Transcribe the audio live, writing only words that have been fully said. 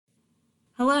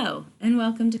Hello, and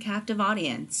welcome to Captive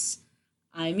Audience.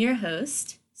 I'm your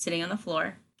host, sitting on the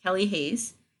floor, Kelly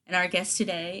Hayes, and our guest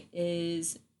today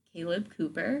is Caleb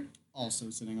Cooper.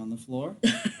 Also sitting on the floor.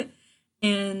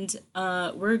 And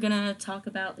we're going to talk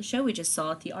about the show we just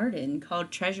saw at the Arden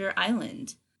called Treasure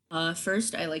Island.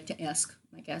 First, I like to ask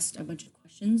my guest a bunch of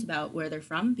questions about where they're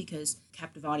from because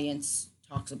Captive Audience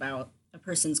talks about a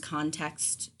person's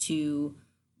context to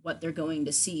what they're going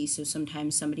to see. So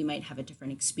sometimes somebody might have a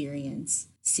different experience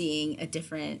seeing a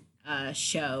different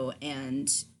show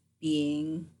and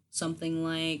being something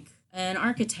like an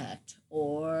architect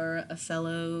or a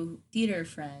fellow theater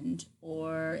friend,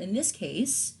 or in this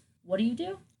case, what do you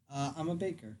do? I'm a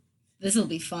baker. This will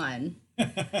be fun.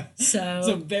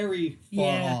 So very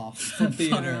far off from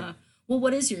theater. Far off. Well,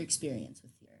 what is your experience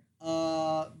with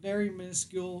theater? Very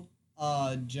minuscule.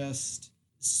 Just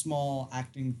small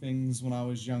acting things when I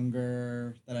was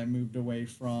younger that I moved away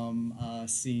from.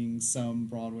 Seeing some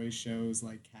Broadway shows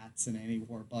like Cats and Annie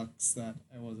Warbucks that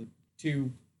I wasn't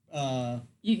too.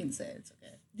 You can say it's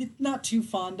okay. Not too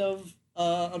fond of,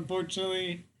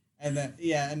 unfortunately, and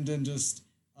then just.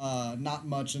 Not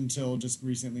much until just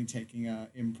recently taking a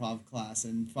improv class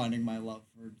and finding my love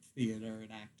for theater and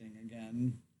acting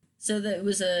again. So that it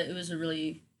was a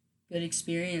really good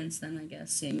experience then, I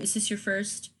guess. Seeing, is this your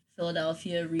first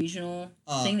Philadelphia regional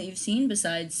thing that you've seen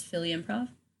besides Philly Improv?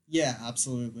 Yeah,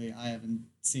 absolutely. I haven't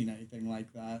seen anything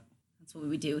like that. That's what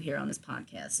we do here on this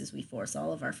podcast is we force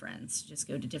all of our friends to just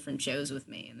go to different shows with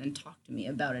me and then talk to me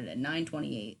about it at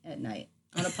 9:28 at night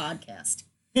on a podcast.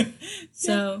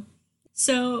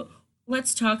 So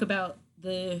let's talk about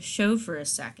the show for a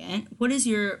second. What is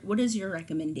your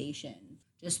recommendation?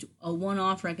 Just a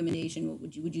one-off recommendation. What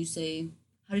would you say?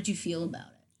 How did you feel about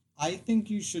it? I think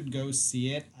you should go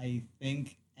see it. I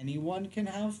think anyone can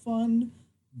have fun,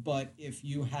 but if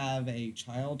you have a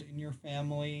child in your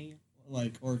family,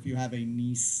 or if you have a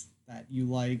niece that you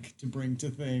like to bring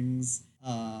to things,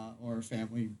 or a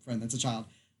family friend that's a child,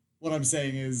 what I'm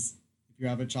saying is, if you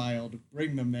have a child,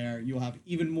 bring them there. You'll have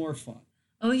even more fun.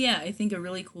 Oh, yeah. I think a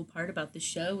really cool part about the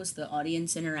show was the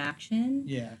audience interaction.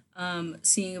 Yeah.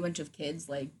 Seeing a bunch of kids,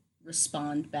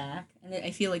 respond back. And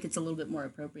I feel like it's a little bit more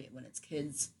appropriate when it's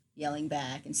kids yelling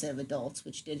back instead of adults,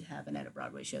 which did happen at a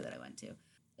Broadway show that I went to.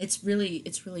 It's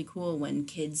really cool when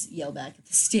kids yell back at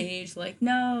the stage,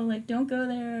 no, don't go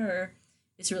there. Or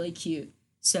it's really cute.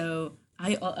 So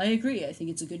I agree. I think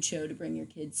it's a good show to bring your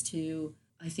kids to.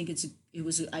 I think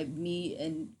me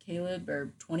and Caleb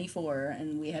are 24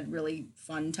 and we had really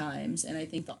fun times, and I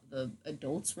think the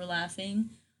adults were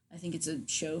laughing. I think it's a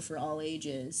show for all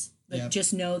ages, but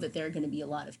Just know that there are going to be a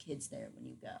lot of kids there when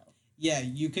you go. Yeah,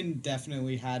 you can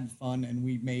definitely had fun, and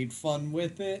we made fun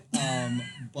with it,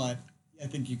 but I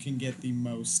think you can get the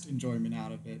most enjoyment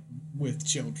out of it with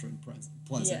children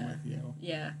present with you.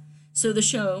 Yeah. So the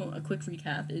show, a quick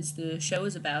recap, is the show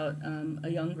is about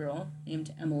a young girl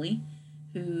named Emily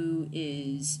who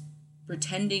is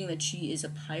pretending that she is a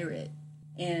pirate,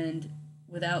 and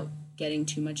without getting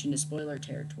too much into spoiler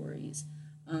territories,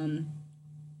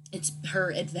 it's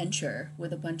her adventure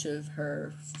with a bunch of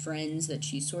her friends that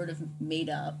she sort of made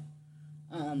up,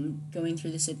 going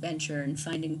through this adventure and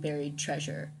finding buried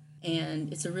treasure.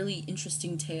 And it's a really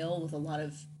interesting tale with a lot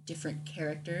of different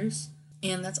characters,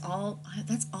 and that's all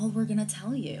we're gonna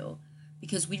tell you,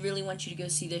 because we really want you to go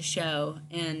see this show,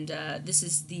 and this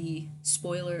is the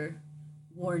spoiler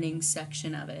warning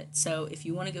section of it. So if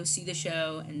you want to go see the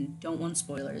show and don't want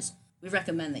spoilers, we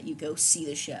recommend that you go see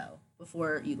the show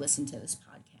before you listen to this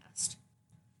podcast.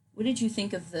 What did you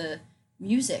think of the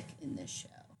music in this show?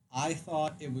 I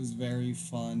thought it was very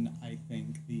fun. I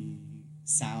think the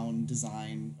sound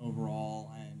design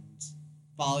overall and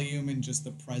volume and just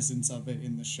the presence of it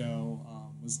in the show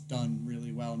was done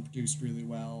really well and produced really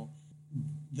well.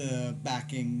 The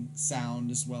backing sound,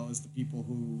 as well as the people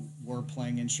who were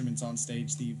playing instruments on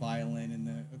stage, the violin and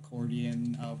the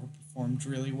accordion, were performed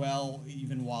really well,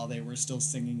 even while they were still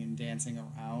singing and dancing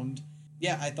around.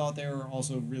 Yeah, I thought they were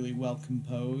also really well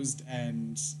composed,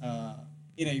 and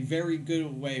in a very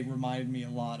good way reminded me a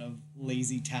lot of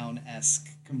Lazy Town-esque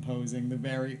composing, the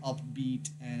very upbeat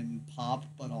and pop,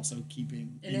 but also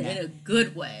keeping in a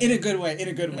good way. In a good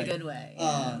way.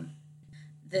 Yeah.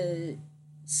 The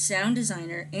sound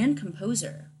designer and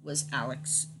composer was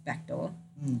Alex Bechtel.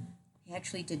 He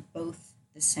actually did both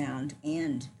the sound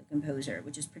and the composer,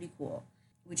 which is pretty cool.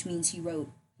 Which means he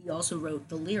also wrote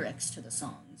the lyrics to the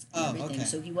songs and everything. Okay.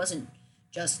 So he wasn't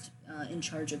just in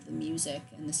charge of the music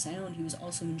and the sound. He was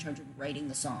also in charge of writing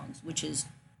the songs, which is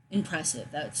impressive.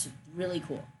 That's really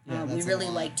cool. Yeah, we really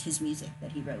liked his music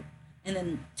that he wrote. And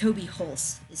then Toby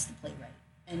Hulse is the playwright.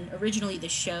 And originally the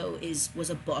show was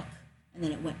a book and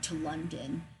then it went to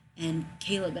London. And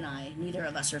Caleb and I, neither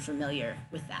of us are familiar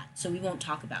with that, so we won't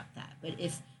talk about that. But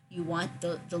if you want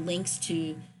the links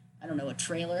to, I don't know, a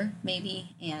trailer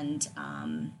maybe, and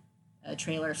a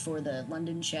trailer for the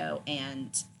London show,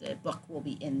 and the book will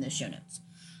be in the show notes.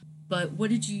 But what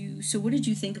did you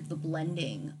think of the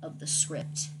blending of the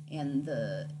script and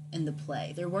the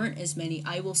play? There weren't as many,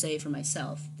 I will say for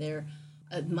myself,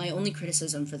 my only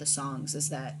criticism for the songs is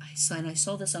that I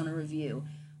saw this on a review,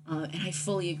 and I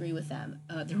fully agree with them.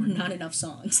 There were not enough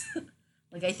songs.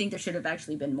 Like, I think there should have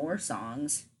actually been more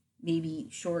songs, maybe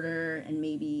shorter, and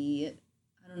maybe,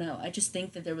 I don't know. I just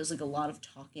think that there was like a lot of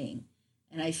talking,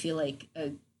 and I feel like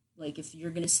if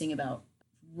you're gonna sing about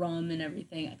rum and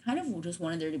everything, I kind of just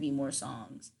wanted there to be more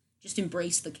songs. Just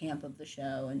embrace the camp of the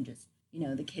show and just,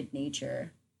 the kid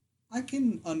nature. I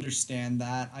can understand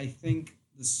that. I think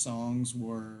the songs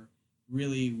were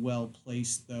really well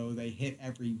placed, though. They hit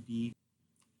every beat.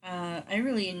 I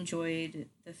really enjoyed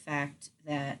the fact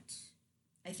that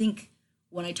I think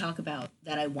when I talk about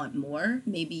that I want more,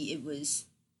 maybe it was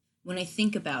when I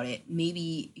think about it,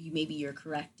 maybe you're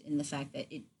correct in the fact that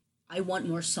I want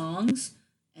more songs,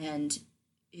 and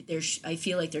I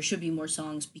feel like there should be more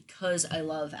songs because I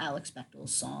love Alex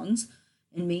Bechtel's songs,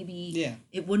 and maybe Yeah.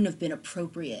 it wouldn't have been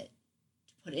appropriate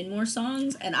to put in more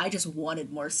songs, and I just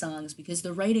wanted more songs because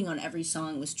the writing on every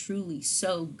song was truly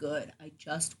so good. I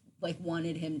just like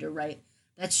wanted him to write.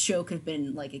 That show could have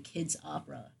been like a kids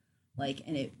opera, like,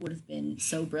 and it would have been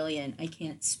so brilliant. I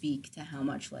can't speak to how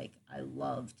much like I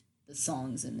loved the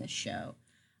songs in this show.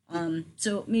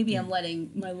 So maybe I'm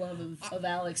letting my love of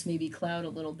Alex maybe cloud a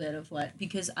little bit of what,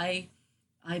 because I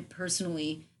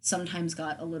personally sometimes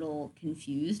got a little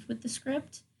confused with the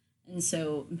script. And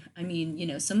so, I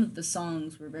mean, some of the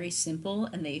songs were very simple,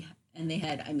 and they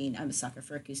had, I mean, I'm a sucker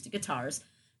for acoustic guitars,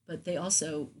 but they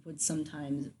also would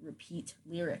sometimes repeat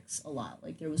lyrics a lot.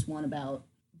 Like there was one about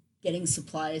getting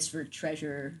supplies for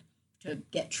treasure to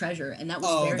get treasure, and that was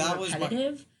Oh, very that was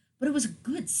repetitive, but it was a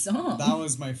good song. That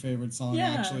was my favorite song,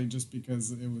 Yeah. actually, just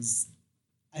because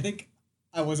I think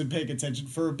I wasn't paying attention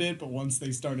for a bit, but once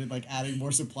they started like adding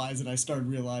more supplies and I started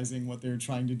realizing what they were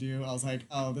trying to do, I was like,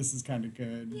 oh, this is kind of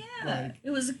good. Yeah, Like, it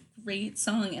was a great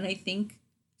song, and I think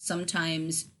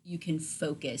sometimes you can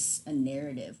focus a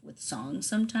narrative with songs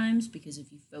sometimes, because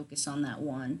if you focus on that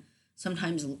one,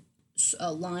 sometimes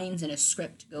lines in a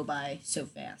script go by so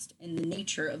fast. And the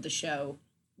nature of the show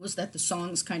was that the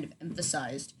songs kind of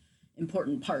emphasized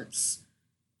important parts,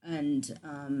 and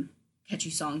catchy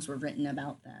songs were written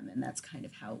about them, and that's kind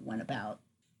of how it went about,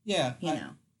 yeah, you know.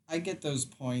 I get those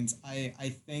points.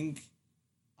 I think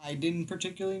I didn't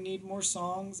particularly need more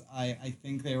songs. I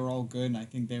think they were all good, and I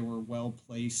think they were well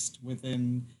placed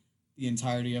within the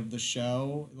entirety of the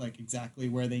show, like exactly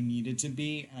where they needed to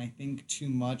be. And I think too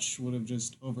much would have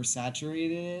just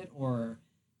oversaturated it, or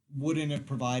wouldn't have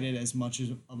provided as much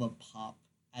of a pop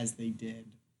as they did.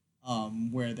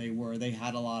 Where they were, they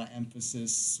had a lot of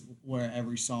emphasis where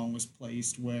every song was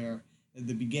placed. Where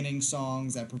the beginning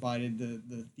songs that provided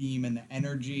the theme and the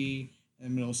energy, and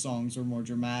the middle songs were more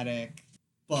dramatic.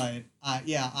 But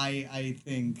I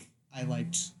think I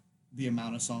liked the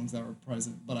amount of songs that were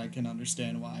present, but I can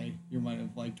understand why you might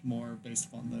have liked more based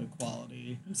upon the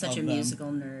quality. I'm such a of them.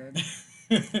 musical nerd.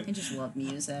 I just love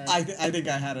music. I think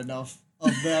I had enough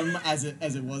of them as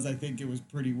it was. I think it was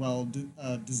pretty well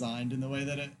designed in the way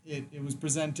that it was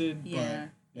presented. Yeah,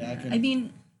 But yeah, I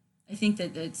mean, I think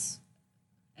that it's,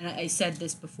 and I said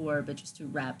this before, but just to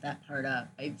wrap that part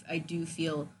up, I do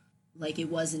feel like it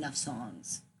was enough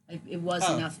songs. It was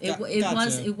enough.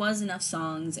 Gotcha. It was enough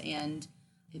songs, and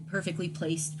it perfectly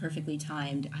placed, perfectly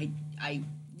timed. I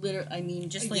literally, I mean,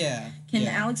 just like, can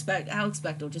Alex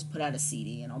Bechtel just put out a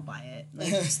CD and I'll buy it? Like,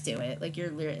 just do it. Like,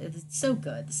 it's so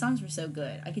good. The songs were so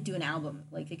good. I could do an album.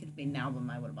 Like, they could have made an album.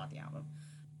 I would have bought the album.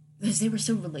 Because they were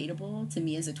so relatable to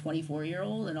me as a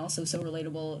 24-year-old, and also so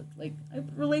relatable, like,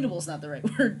 relatable is not the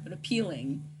right word, but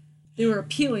appealing. They were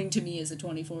appealing to me as a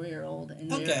 24-year-old,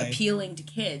 and they were appealing to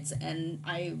kids, and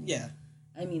I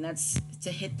mean, that's,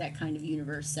 to hit that kind of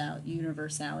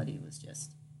universality was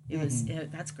just,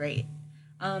 that's great.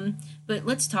 But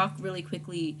let's talk really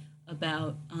quickly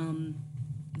about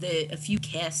a few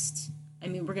casts. I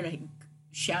mean, we're going to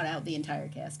shout out the entire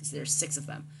cast because there's 6 of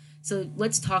them. So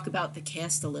let's talk about the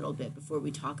cast a little bit before we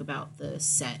talk about the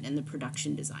set and the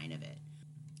production design of it.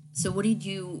 So who did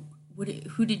you,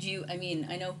 I mean,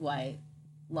 I know who I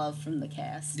love from the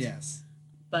cast. Yes.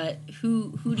 But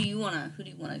who do you want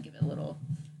to give a little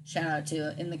shout out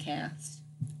to in the cast?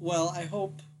 Well, I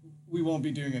hope we won't be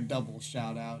doing a double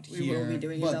shout out here. We will be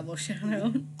doing a double shout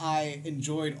out. I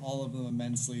enjoyed all of them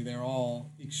immensely. They're all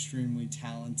extremely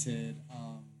talented.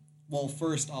 Well,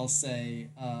 first I'll say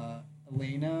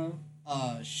Elena.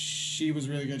 She was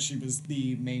really good. She was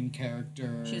the main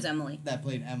character. She was Emily. That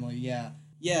played Emily. Yeah,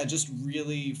 yeah. Just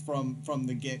really from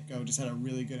the get go, just had a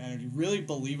really good energy. Really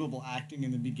believable acting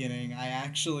in the beginning. I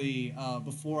actually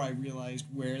before I realized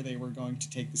where they were going to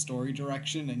take the story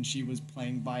direction, and she was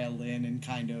playing violin and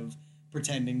kind of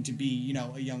pretending to be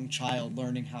a young child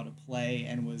learning how to play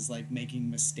and was like making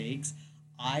mistakes.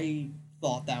 I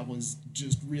thought that was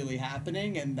just really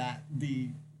happening and that the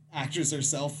actress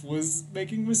herself was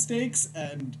making mistakes,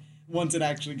 and once it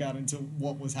actually got into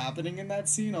what was happening in that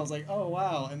scene, I was like, oh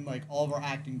wow. And like all of her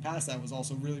acting past that was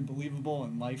also really believable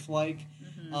and lifelike.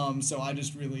 So I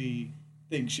just really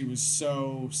think she was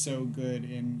so good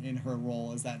in her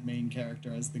role as that main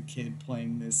character, as the kid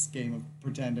playing this game of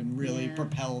pretend, and really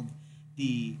propelled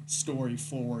the story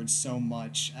forward so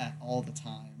much at all the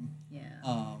time.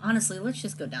 Honestly, let's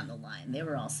just go down the line. They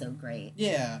were all so great.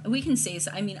 Yeah. We can say,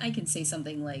 I mean, I can say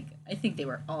something like, I think they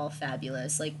were all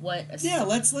fabulous. Like, what a... Yeah,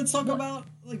 let's talk about,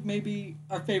 like, maybe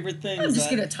our favorite things. I'm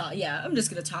just gonna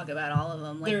talk about all of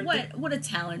them. Like, what a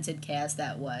talented cast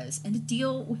that was. And to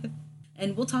deal with...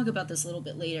 And we'll talk about this a little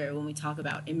bit later when we talk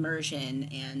about immersion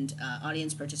and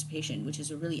audience participation, which is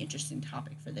a really interesting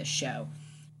topic for this show.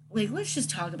 Like, let's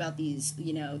just talk about these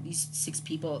 6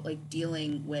 people, like,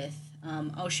 dealing with...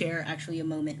 I'll share actually a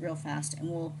moment real fast, and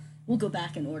we'll go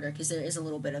back in order because there is a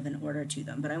little bit of an order to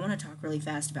them. But I want to talk really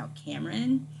fast about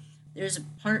Cameron. There's a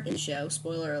part in the show,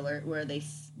 spoiler alert, where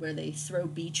they throw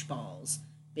beach balls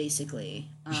basically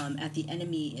at the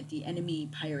enemy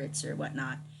pirates or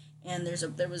whatnot. And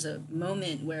there was a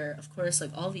moment where, of course, like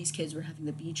all these kids were having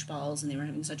the beach balls and they were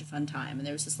having such a fun time. And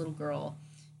there was this little girl,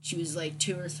 she was like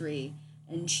 2 or 3.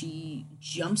 And she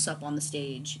jumps up on the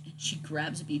stage, and she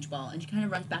grabs a beach ball, and she kind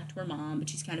of runs back to her mom, but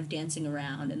she's kind of dancing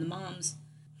around, and the mom's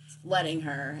letting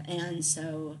her. And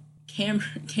so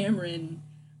Cameron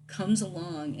comes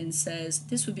along and says,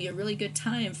 this would be a really good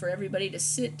time for everybody to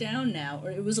sit down now.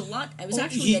 Or it was a lot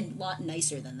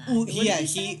nicer than that. Well, yeah,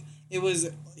 he was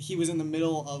in the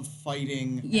middle of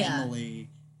fighting Emily,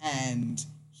 and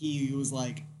he was,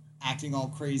 like, acting all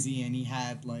crazy, and he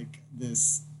had, like,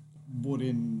 this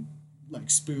wooden... like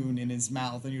spoon in his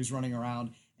mouth, and he was running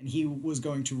around, and he was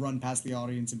going to run past the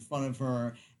audience in front of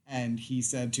her, and he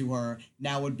said to her,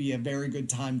 now would be a very good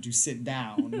time to sit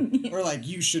down. Or like,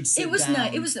 you should sit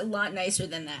down. It was a lot nicer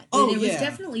than that. Oh, and it was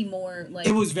definitely more like...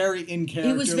 It was very in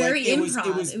character. It was very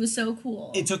improv. It was so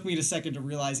cool. It took me a second to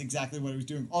realize exactly what he was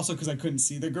doing. Also because I couldn't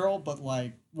see the girl, but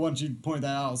like, once you pointed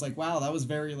that out, I was like, wow, that was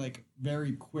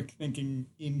very quick thinking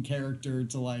in character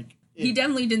to like... He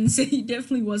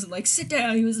definitely wasn't like, sit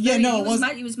down. He was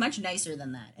he was much nicer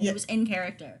than that. And it was in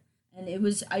character. And it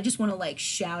was, I just want to like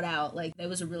shout out, like that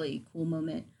was a really cool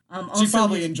moment. She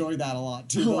probably enjoyed that a lot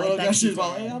too. She was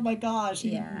like, oh my gosh.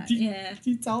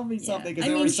 He told me something. I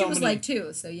mean, she was like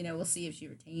 2, so we'll see if she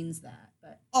retains that.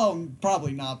 But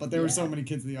probably not. But there were so many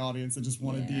kids in the audience that just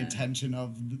wanted the attention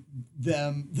of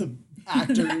them, the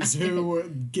actors who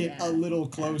get a little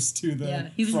close to the. Yeah,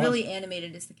 he was really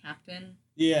animated as the captain.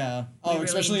 Yeah.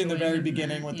 Especially in the very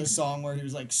beginning with the song where he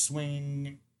was like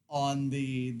swinging on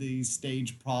the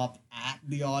stage prop at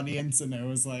the audience, and it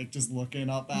was like just looking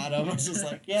up at him. I was just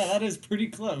like, yeah, that is pretty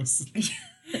close.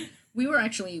 we were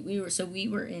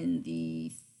in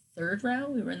the 3rd row.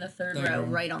 We were in the third row,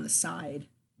 right on the side.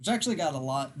 Which actually got a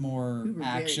lot more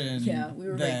action. We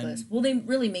were very close. Well, they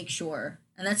really make sure,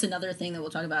 and that's another thing that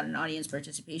we'll talk about in audience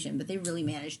participation, but they really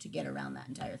managed to get around that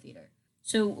entire theater.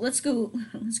 So let's go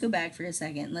back for a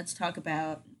second. Let's talk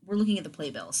about, we're looking at the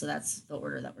playbill, so that's the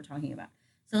order that we're talking about.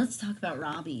 So let's talk about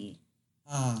Robbie.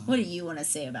 What do you want to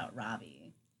say about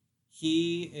Robbie?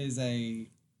 He is a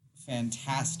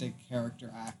fantastic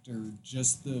character actor.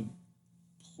 Just the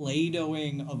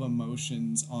play-dohing of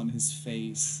emotions on his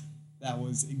face that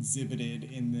was exhibited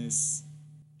in this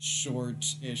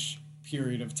short-ish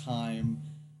period of time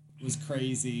was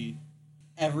crazy.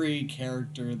 Every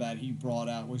character that he brought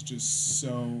out was just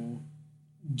so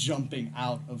jumping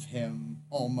out of him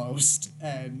almost,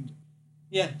 and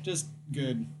just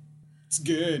good. It's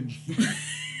good.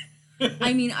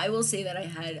 I mean, I will say that I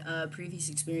had a previous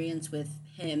experience with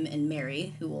him and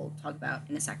Mary, who we'll talk about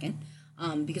in a second,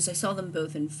 because I saw them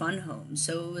both in Fun Home,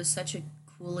 so it was such a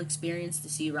cool experience to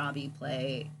see Robbie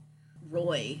play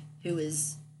Roy, who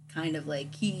is kind of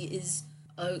like, he is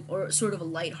sort of a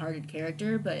lighthearted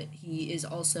character, but he is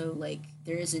also like,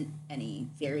 there isn't any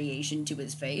variation to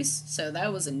his face, so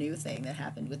that was a new thing that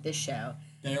happened with this show.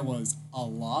 There was a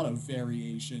lot of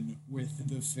variation with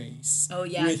the face. Oh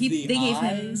yeah, with the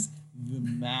eyes, the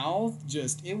mouth,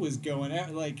 just, it was going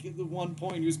out. Like, at the one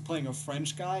point, he was playing a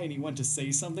French guy, and he went to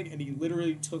say something, and he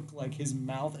literally took, like, his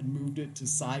mouth and moved it to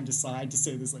side to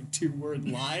say this, like, two-word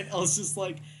line. I was just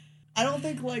like, I don't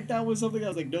think, like, that was something that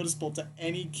was, like, noticeable to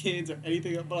any kids or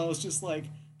anything, but I was just like,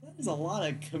 that is a lot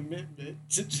of commitment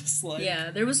to just, like... Yeah,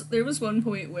 there was one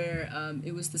point where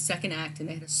it was the second act and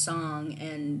they had a song,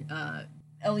 and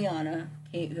Eliana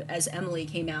as Emily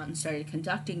came out and started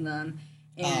conducting them,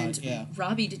 and yeah.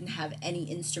 Robbie didn't have any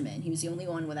instrument. He was the only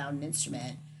one without an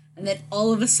instrument. And then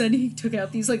all of a sudden he took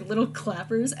out these like little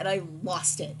clappers, and I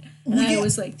lost it. And Well, I yeah.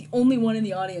 was like the only one in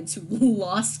the audience who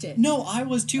lost it. No, I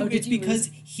was too. Oh, did It's you because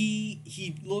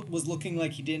lose? was looking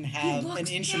like he didn't have looked- an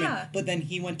instrument, yeah. but then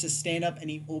he went to stand up and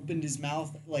he opened his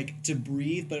mouth like to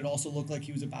breathe, but it also looked like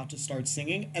he was about to start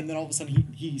singing, and then all of a sudden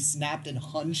he snapped and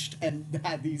hunched and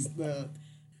had these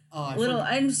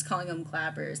I'm just calling them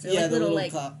clappers. They're yeah, like the little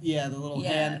little like the little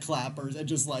Yeah. hand clappers, and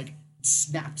just like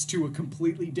snapped to a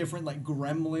completely different like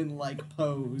gremlin like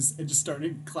pose and just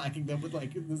started clacking them with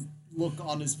like this look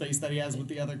on his face that he has with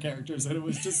the other characters, and it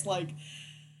was just like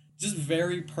just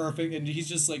very perfect, and he's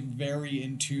just like very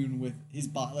in tune with his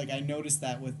body. Like, I noticed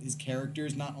that with his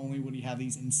characters, not only would he have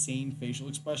these insane facial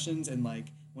expressions, and like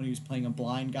when he was playing a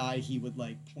blind guy he would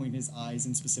like point his eyes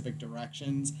in specific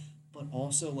directions, but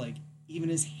also like even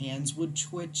his hands would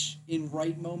twitch in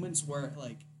right moments where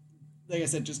like I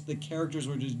said, just the characters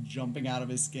were just jumping out of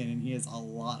his skin, and he has a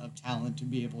lot of talent to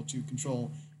be able to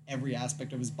control every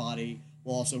aspect of his body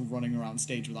while also running around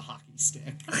stage with a hockey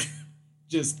stick.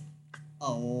 Just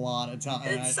a lot of talent.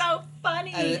 it's so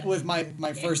funny. And with my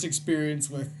first experience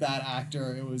with that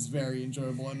actor, it was very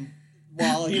enjoyable. And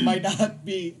while he might not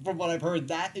be, from what I've heard,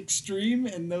 that extreme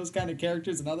in those kind of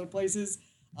characters in other places,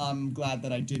 I'm glad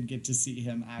that I did get to see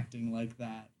him acting like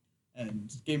that,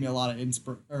 and gave me a lot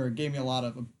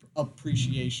of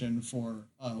appreciation for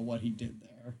what he did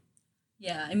there.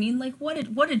 Yeah, I mean, like, what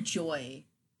a joy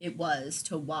it was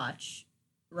to watch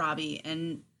Robbie,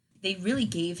 and they really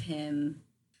gave him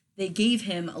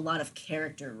a lot of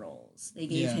character roles. They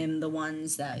gave Yeah. him the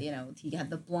ones that, he had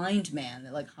the blind man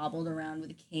that like hobbled around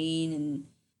with a cane and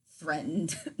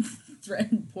threatened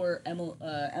threatened poor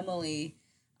Emily,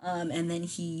 and then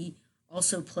he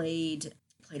also played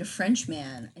a French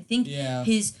man. I think Yeah.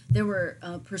 there were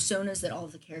personas that all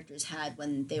of the characters had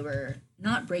when they were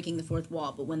not breaking the fourth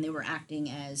wall, but when they were acting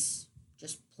as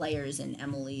just players in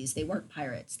Emily's. They weren't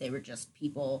pirates. They were just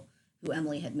people who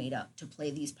Emily had made up to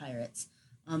play these pirates.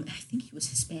 I think he was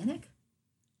Hispanic.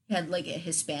 He had like a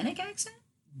Hispanic accent.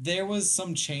 There was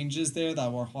some changes there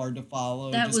that were hard to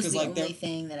follow. That just was 'cause, the like, only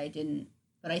thing that I didn't.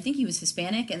 But I think he was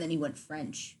Hispanic, and then he went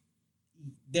French.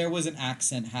 there was an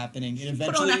accent happening, and He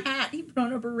eventually put on a hat. He put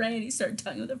on a beret, and he started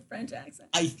talking with a French accent.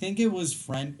 I think it was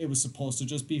French. It was supposed to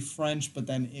just be French, but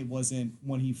then it wasn't.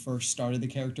 When he first started, the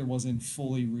character wasn't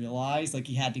fully realized. Like,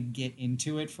 he had to get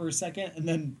into it for a second, and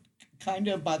then kind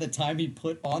of by the time he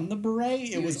put on the beret,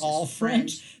 it was was all just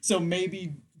French. French. So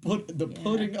maybe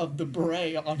putting of the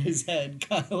beret on his head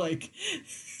kind of like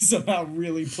somehow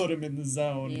really put him in the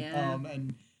zone. Yeah.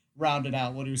 And rounded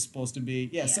out what he was supposed to be.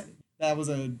 Yeah. Yeah. So that was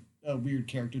a weird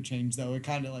character change, though. It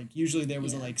kind of like usually there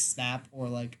was a Yeah. like snap or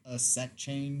like a set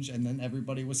change, and then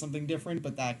everybody was something different,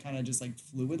 but that kind of just like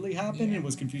fluidly happened Yeah. and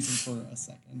was confusing for a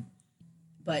second.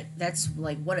 But that's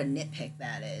like what a nitpick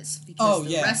that is, because Oh,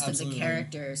 the yeah, rest absolutely. of the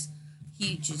characters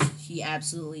he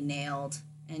absolutely nailed,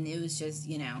 and it was just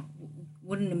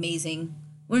what an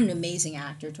amazing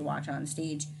actor to watch on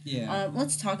stage. Yeah.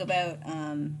 Let's talk about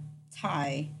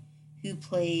Ty, who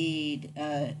played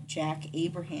Jack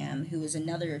Abraham, who was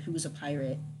a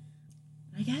pirate.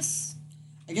 I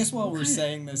guess while we're kinda-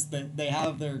 saying this, that they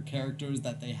have their characters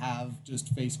that they have just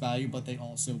face value, but they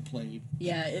also played.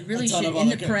 yeah, it really ton should of in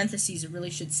other the parentheses. It really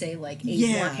should say like 8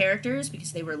 Yeah. more characters,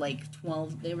 because they were like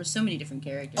 12. There were so many different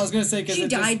characters. I was gonna say, because She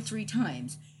died 3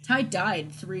 times. Ty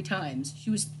died 3 times. She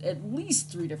was at least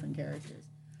 3 different characters.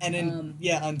 And then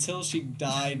until she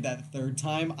died that third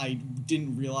time, I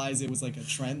didn't realize it was like a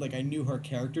trend. Like, I knew her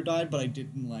character died, but it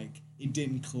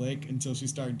didn't click until she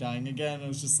started dying again. I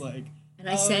was just like, And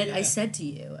I oh, said, yeah. I said to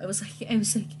you, I was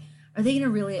like, are they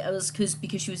gonna really?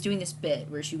 Because she was doing this bit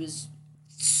where she was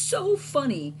so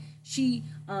funny.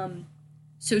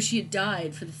 So she had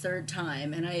died for the 3rd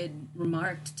time, and I had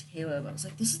remarked to Caleb, I was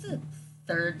like, this is the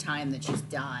 3rd time that she's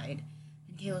died,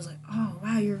 and Caleb was like, oh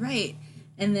wow, you're right.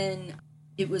 And then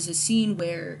it was a scene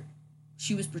where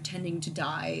she was pretending to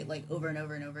die like over and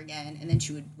over and over again, and then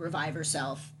she would revive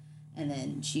herself, and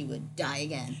then she would die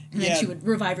again, and Yeah. then she would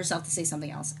revive herself to say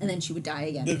something else, and then she would die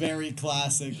again. The very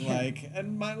classic, like,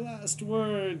 and my last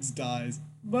words dies.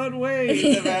 But wait,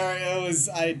 the very, it was,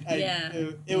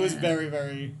 it was very,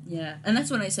 very Yeah, and that's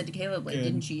when I said to Caleb, like, good.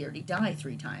 didn't she already die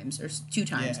 3 times or 2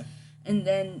 times? Yeah. And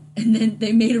then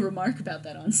they made a remark about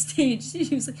that on stage.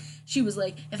 She was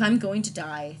like, if I'm going to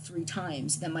die 3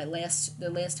 times, then the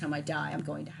last time I die, I'm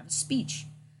going to have a speech.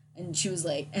 And she was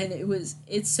like, and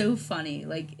it's so funny.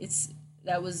 Like,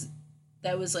 that was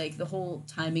like the whole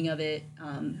timing of it.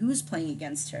 Who was playing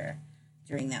against her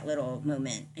during that little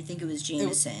moment? I think it was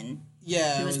Jameson.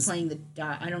 Yeah, He was playing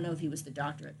I don't know if he was the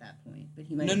doctor at that point, but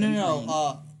he might no, have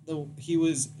been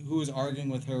playing. Who was arguing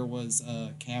with her was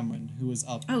Cameron, who was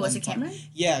up. Oh, was it top. Cameron?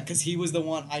 Yeah, because he was the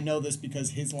one. I know this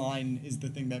because his line is the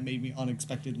thing that made me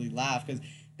unexpectedly laugh, because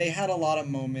they had a lot of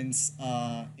moments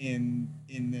in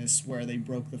this where they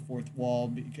broke the fourth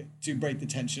wall to break the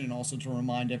tension and also to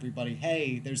remind everybody,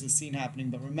 hey, there's a scene happening,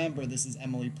 but remember, this is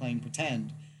Emily playing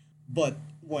pretend. But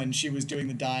when she was doing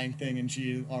the dying thing and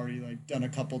she had already like done a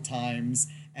couple times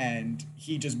and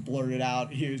he just blurted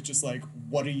out, he was just like,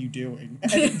 what are you doing?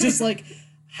 And just like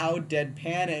how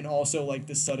deadpan, and also like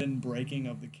the sudden breaking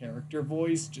of the character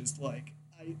voice, just like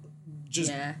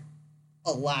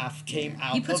a laugh came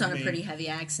out. He puts of on me. a pretty heavy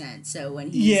accent, so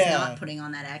when he's Yeah. not putting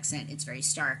on that accent, it's very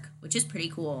stark, which is pretty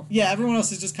cool. Yeah, everyone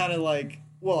else is just kind of like,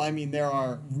 well, I mean, there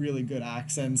are really good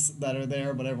accents that are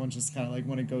there, but everyone's just kind of like,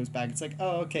 when it goes back, it's like,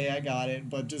 oh, okay, I got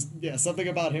it. But just, yeah, something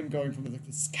about him going from like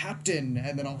this captain,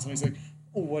 and then all of a sudden he's like,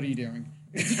 oh, what are you doing?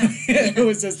 It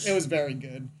was very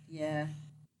good. Yeah.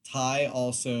 Ty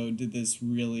also did this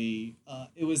really,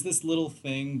 it was this little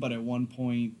thing, but at one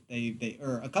point,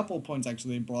 or a couple of points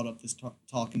actually, they brought up this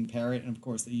talking parrot, and of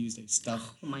course they used a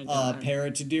stuffed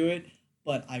parrot to do it.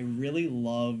 But I really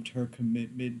loved her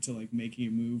commitment to like making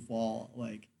it move while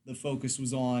like the focus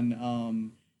was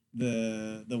on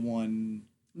the one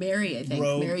Mary, I think.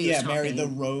 rogue, Mary was talking. Mary, the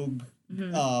rogue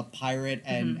pirate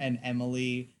and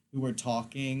Emily, who were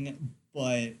talking,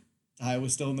 but I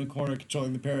was still in the corner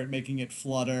controlling the parrot, making it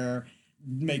flutter,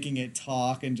 making it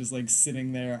talk, and just like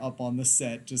sitting there up on the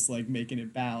set, just like making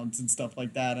it bounce and stuff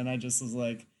like that. And I just was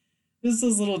like, just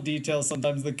those little details,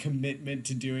 sometimes the commitment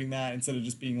to doing that instead of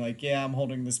just being like, yeah, I'm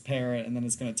holding this parrot and then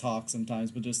it's going to talk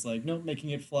sometimes, but just like, nope, making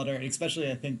it flutter. And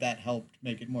especially I think that helped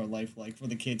make it more lifelike for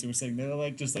the kids who were sitting there,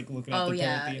 like, just like looking at the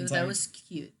parrot the entire... that was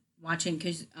cute. Watching,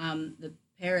 because the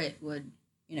parrot would,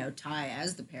 Ty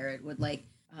as the parrot would like,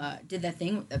 did that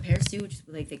thing the parrots do, which is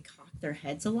like they cock their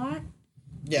heads a lot.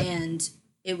 Yeah. And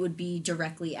it would be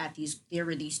directly at there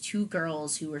were these 2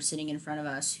 girls who were sitting in front of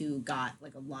us who got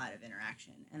like a lot of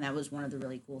interaction, and that was one of the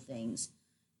really cool things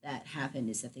that happened,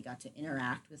 is that they got to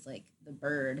interact with like the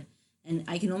bird. And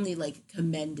I can only like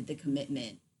commend the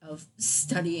commitment of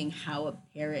studying how a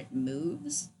parrot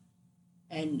moves,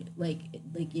 and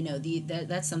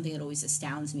that's something that always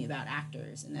astounds me about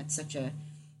actors, and that's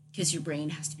because your brain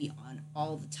has to be on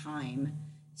all the time.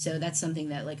 So that's something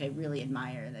that like I really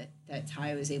admire that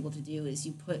Ty was able to do, is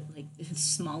you put like the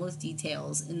smallest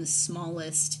details in the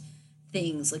smallest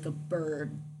things, like a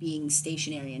bird being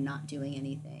stationary and not doing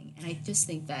anything. And I just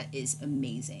think that is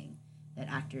amazing that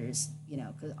actors,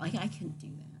 because I couldn't do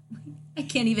that. I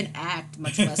can't even act,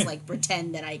 much less like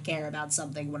pretend that I care about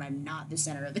something when I'm not the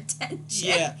center of attention.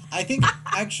 Yeah, I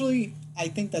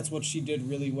think that's what she did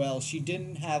really well. She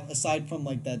didn't have, aside from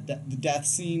like the death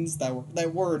scenes that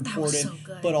were important, was so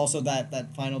good. but also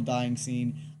that final dying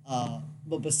scene.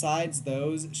 But besides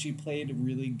those, she played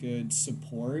really good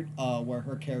support, where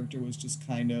her character was just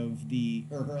kind of a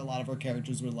lot of her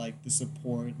characters were like the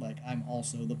support, like, I'm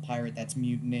also the pirate that's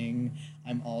mutinying,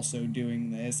 I'm also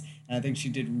doing this, and I think she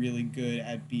did really good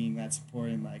at being that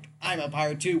support and like, I'm a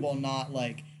pirate too, while not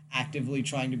like actively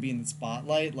trying to be in the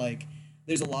spotlight. Like,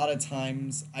 there's a lot of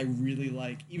times I really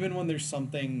like, even when there's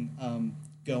something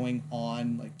going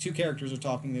on, like 2 characters are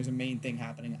talking, there's a main thing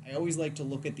happening, I always like to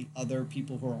look at the other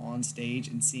people who are on stage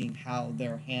and seeing how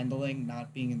they're handling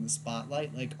not being in the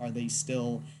spotlight. Like, are they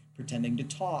still pretending to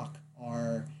talk?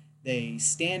 Are they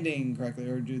standing correctly,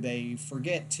 or do they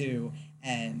forget to?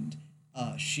 And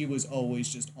she was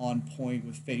always just on point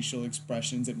with facial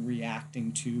expressions and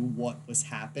reacting to what was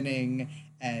happening,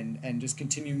 and just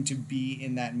continuing to be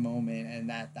in that moment,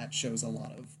 and that shows a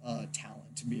lot of talent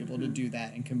to be able to do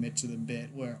that and commit to the bit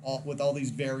with all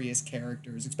these various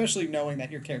characters, especially knowing that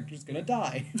your character's gonna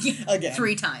die again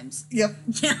 3 times. Yep.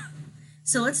 Yeah.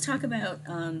 So let's talk about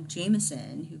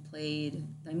Jameson, who played.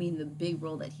 I mean, the big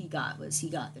role that he got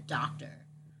the doctor.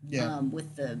 Yeah.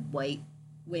 With the white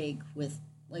wig with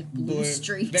like blue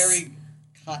streaks. Very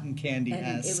cotton candy-esque.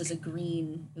 And it was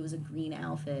a green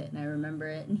outfit, and I remember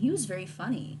it, and he was very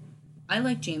funny. I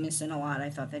like Jameson a lot.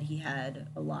 I thought that he had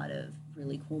a lot of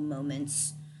really cool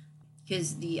moments.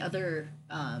 Because the other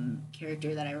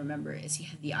character that I remember is he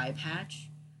had the eye patch,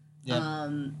 Yep.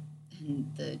 um,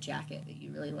 and the jacket that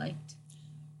you really liked.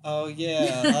 Oh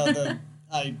yeah. The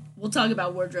I We'll talk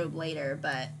about wardrobe later,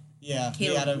 but Yeah, he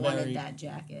had Caleb a wanted that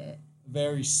jacket.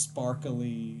 very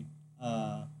sparkly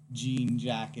jean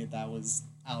jacket that was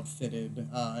outfitted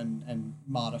and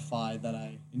modified that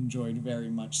I enjoyed very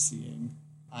much seeing.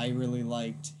 I really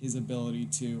liked his ability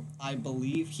to. I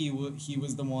believe he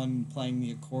was the one playing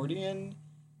the accordion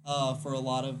for a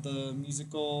lot of the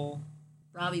musical.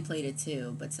 Robbie played it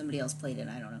too, but somebody else played it.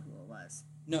 I don't know who it was.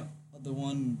 No, the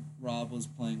one Rob was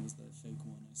playing was the fake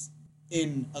one.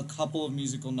 In a couple of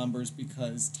musical numbers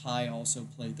because Ty also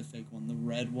played the fake one. The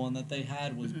red one that they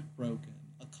had was broken.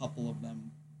 A couple of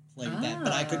them played that,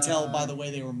 but I could tell by the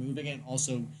way they were moving it.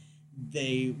 Also,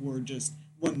 they were just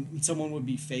when someone would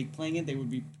be fake playing it, they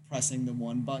would be pressing the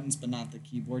one buttons but not the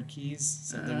keyboard keys.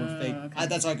 So they were fake. Okay.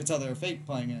 That's why I could tell they were fake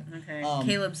playing it. Okay.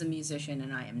 Caleb's a musician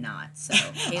and I am not, so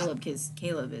Caleb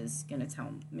is gonna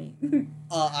tell me.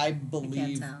 I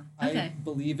believe Okay. I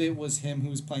believe it was him who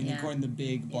was playing the corn, the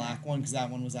big black one, because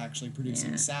that one was actually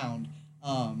producing sound.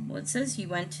 Well, it says he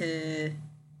went to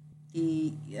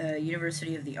the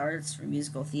University of the Arts for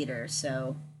musical theater,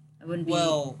 so I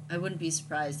wouldn't be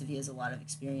surprised if he has a lot of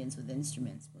experience with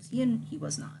instruments. Was he in? He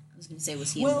was not. I was going to say,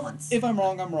 was he in once? If I'm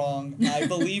wrong, I'm wrong. I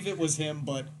believe it was him,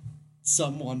 but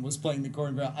someone was playing the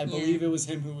accordion. I believe it was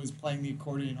him who was playing the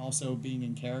accordion, also being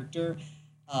in character,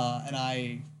 and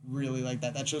I really like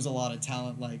that. That shows a lot of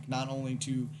talent, like not only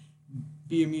to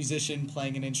be a musician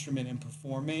playing an instrument and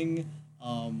performing,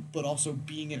 but also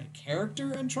being in a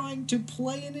character and trying to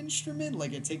play an instrument.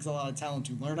 Like it takes a lot of talent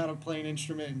to learn how to play an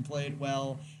instrument and play it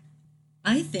well.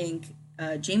 I think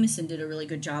Jameson did a really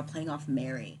good job playing off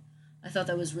Mary. I thought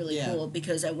that was really cool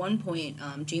because at one point,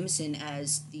 Jameson,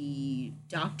 as the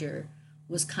doctor,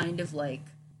 was kind of like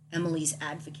Emily's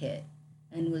advocate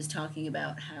and was talking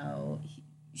about how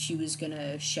she was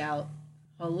gonna shout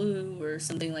 "Halloo" or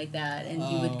something like that, and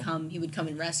he would come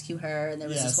and rescue her, and there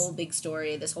was this whole big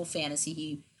story, this whole fantasy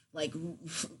he like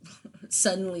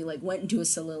suddenly like went into a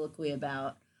soliloquy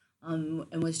about.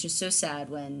 And was just so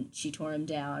sad when she tore him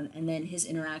down, and then his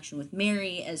interaction with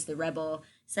Mary as the rebel.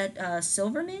 Is that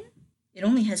Silverman? It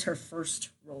only has her first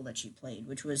role that she played,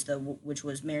 which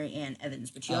was Mary Ann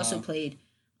Evans, but she also played.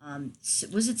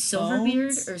 Was it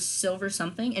Silverbeard or Silver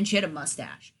something? And she had a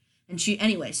mustache. And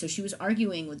so she was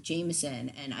arguing with Jameson,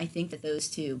 and I think that those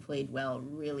two played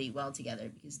really well together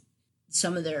because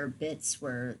some of their bits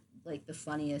were like the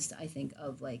funniest I think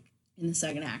of like in the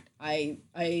second act.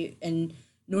 And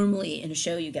normally in a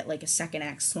show you get like a second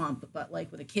act slump, but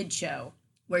like with a kid show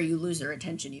where you lose their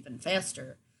attention even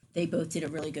faster, they both did a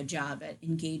really good job at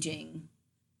engaging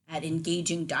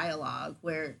dialogue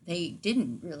where they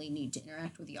didn't really need to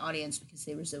interact with the audience because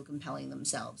they were so compelling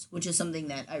themselves, which is something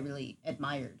that I really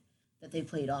admired that they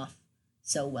played off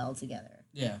so well together.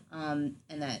 Yeah. And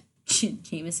that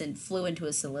Jameson flew into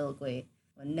a soliloquy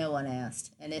when no one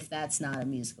asked, and if that's not a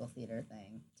musical theater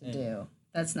thing to do.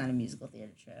 That's not a musical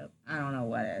theater trope. I don't know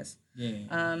what is.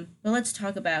 Yeah. But let's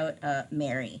talk about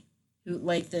Mary,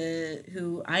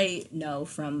 who I know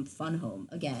from Fun Home.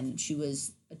 Again, she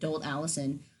was adult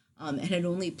Allison, and had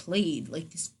only played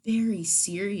like this very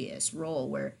serious role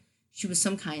where she was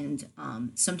sometimes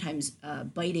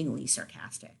bitingly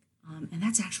sarcastic. And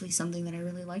that's actually something that I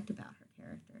really liked about her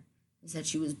character, is that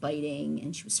she was biting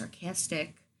and she was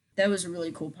sarcastic. That was a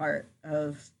really cool part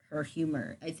of her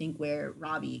humor, I think, where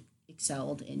Robbie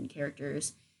excelled in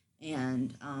characters,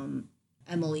 and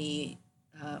Emily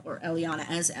or Eliana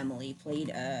as Emily played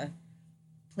a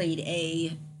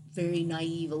very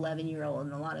naive 11-year-old,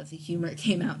 and a lot of the humor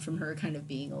came out from her kind of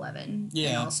being 11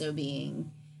 and also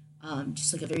being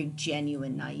just like a very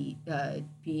genuine naive,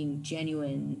 being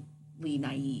genuinely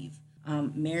naive.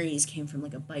 Mary's came from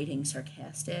like a biting,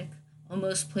 sarcastic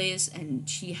almost place, and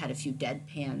she had a few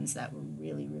deadpans that were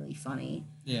really, really funny.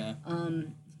 Yeah.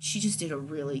 She just did a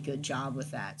really good job with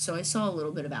that. So I saw a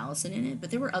little bit of Allison in it, but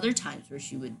there were other times where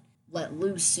she would let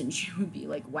loose and she would be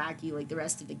like wacky like the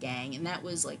rest of the gang, and that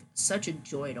was like such a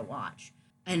joy to watch.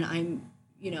 And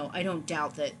I don't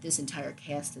doubt that this entire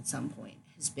cast at some point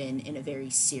has been in a very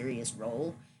serious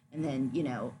role, and then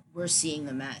we're seeing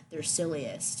them at their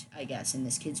silliest, I guess, in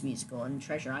this kids musical and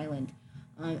Treasure Island.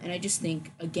 And I just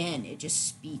think, again, it just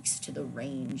speaks to the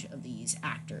range of these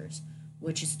actors,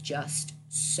 which is just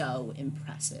so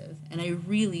impressive. And I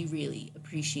really, really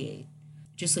appreciate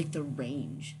just like the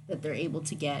range that they're able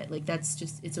to get. Like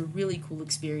it's a really cool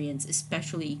experience,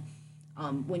 especially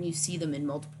when you see them in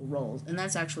multiple roles. And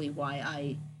that's actually why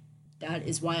I that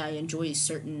is why I enjoy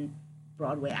certain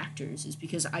Broadway actors, is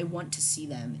because I want to see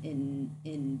them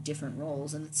in different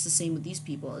roles, and it's the same with these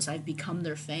people. As I've become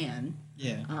their fan,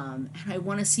 Yeah. and I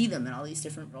want to see them in all these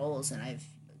different roles, and I've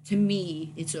to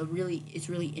me it's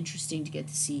really interesting to get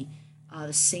to see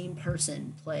the same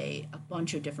person play a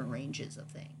bunch of different ranges of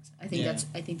things. Yeah.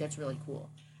 I think that's really cool.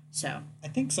 So I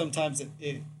think sometimes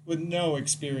it with no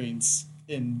experience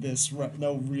in this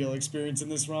no real experience in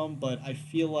this realm, but I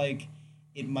feel like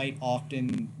it might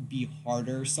often be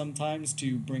harder sometimes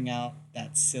to bring out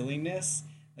that silliness.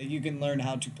 Like you can learn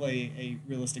how to play a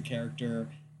realistic character.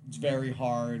 It's very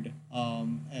hard,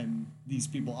 and these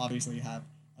people obviously have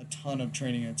a ton of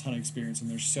training and a ton of experience,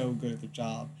 and they're so good at the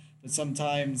job. But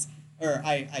sometimes,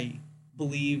 I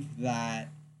believe that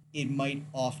it might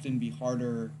often be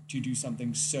harder to do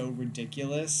something so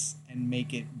ridiculous and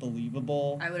make it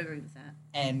believable I would agree with that.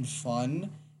 and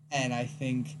fun. And I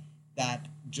think that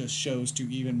just shows to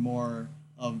even more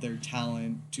of their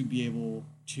talent to be able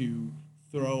to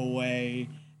throw away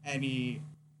any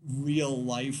real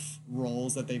life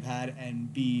roles that they've had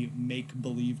and be make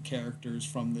believe characters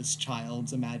from this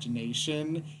child's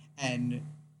imagination and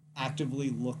actively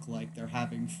look like they're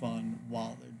having fun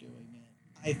while they're doing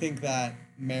it. I think that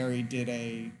Mary did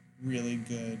a really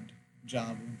good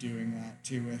job of doing that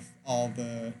too with all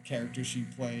the characters she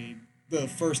played. The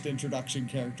first introduction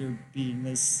character being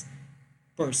this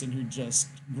person who just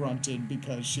grunted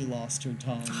because she lost her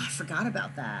tongue. Oh, I forgot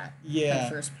about that. That Yeah,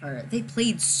 first part. They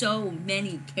played so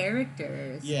many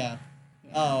characters. yeah.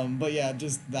 Yeah. But yeah,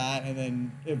 just that, and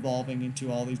then evolving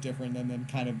into all these different, and then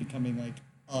kind of becoming like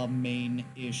a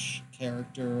main-ish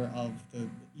character of the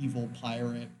evil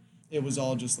pirate. It was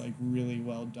all just like really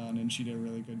well done, and she did a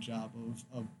really good job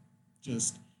of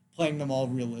just playing them all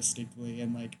realistically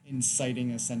and like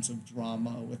inciting a sense of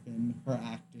drama within her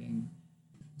acting.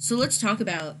 So let's talk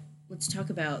about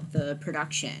the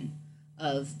production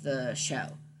of the show.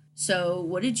 So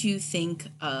what did you think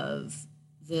of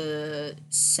the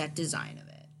set design of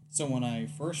it? So when I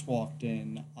first walked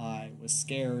in, I was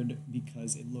scared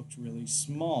because it looked really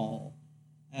small.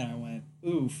 And I went,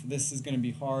 oof, this is going to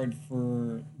be hard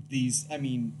for these. I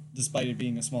mean, despite it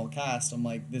being a small cast, I'm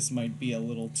like, this might be a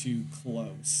little too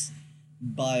close.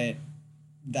 But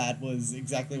that was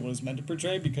exactly what it was meant to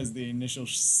portray because the initial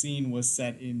scene was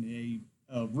set in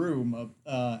a room.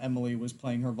 Emily was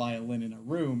playing her violin in a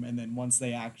room, and then once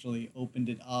they actually opened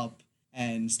it up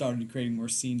and started creating more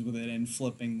scenes with it and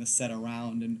flipping the set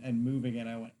around and moving it,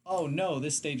 I went, oh no,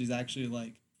 this stage is actually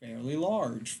like fairly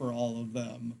large for all of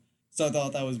them. So I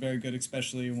thought that was very good,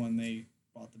 especially when they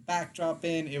brought the backdrop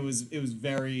in. It was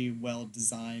very well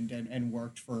designed and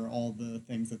worked for all the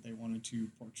things that they wanted to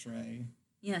portray.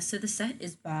 Yeah, so the set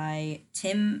is by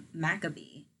Tim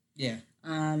Maccabee, Yeah.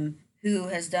 who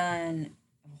has done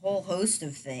a whole host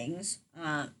of things.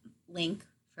 Link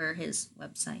for his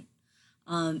website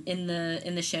in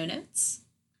the show notes.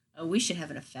 Oh, we should have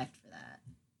an effect for that.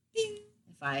 Ding.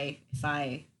 If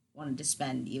I wanted to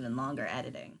spend even longer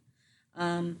editing.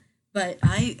 But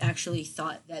I actually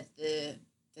thought that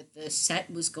the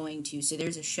set was going to. So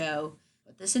there's a show.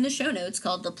 Put this in the show notes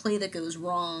called "The Play That Goes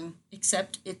Wrong."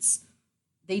 Except it's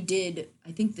they did.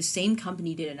 I think the same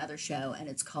company did another show, and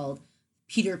it's called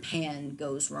Peter Pan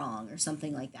Goes Wrong or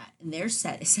something like that. And their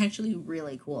set is actually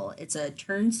really cool. It's a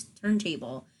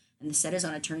turntable, and the set is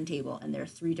on a turntable, and there are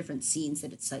three different scenes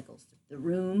that it cycles through. The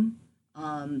room,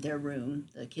 their room,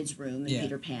 the kids' room, and Yeah.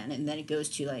 Peter Pan, and then it goes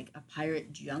to like a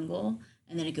pirate jungle,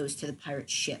 and then it goes to the pirate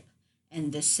ship,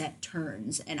 and the set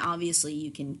turns, and obviously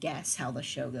you can guess how the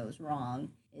show goes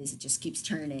wrong. Is it just keeps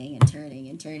turning and turning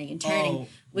and turning and turning, Oh,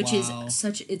 which wow. is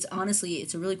such. It's honestly,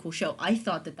 it's a really cool show. I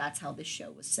thought that that's how this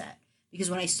show was set because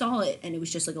when I saw it and it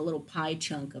was just like a little pie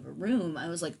chunk of a room, I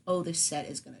was like, oh, this set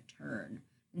is gonna turn,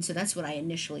 and so that's what I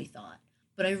initially thought.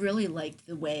 But I really liked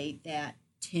the way that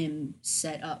Tim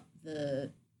set up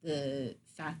the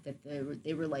fact that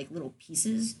they were like little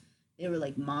pieces. They were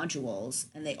like modules,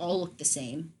 and they all looked the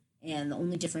same. And the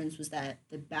only difference was that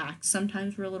the backs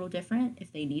sometimes were a little different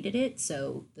if they needed it.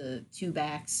 So the two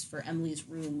backs for Emily's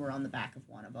room were on the back of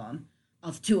one of them,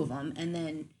 of two of them, and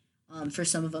then for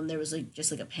some of them there was like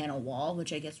just like a panel wall,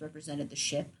 which I guess represented the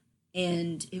ship.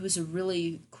 And it was a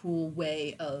really cool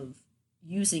way of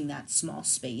using that small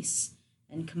space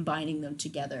and combining them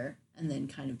together and then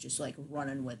kind of just like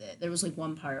running with it. There was like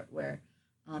one part where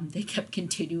they kept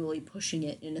continually pushing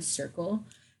it in a circle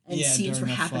and Yeah, scenes were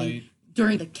during a happening fight.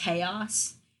 during the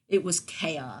chaos. It was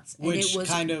chaos and Which it was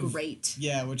kind of great.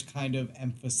 yeah, which kind of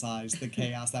emphasized the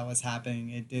chaos that was happening.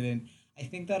 It didn't. I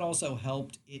think that also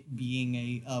helped it being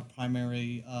a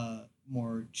primary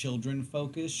more children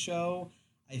focused show.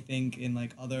 I think in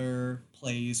like other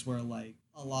plays where like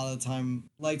a lot of the time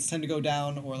lights tend to go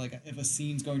down, or like if a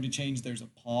scene's going to change, there's a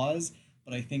pause.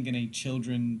 But I think in a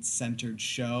children centered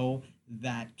show,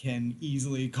 that can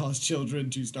easily cause children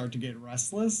to start to get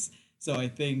restless. So I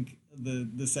think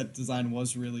the set design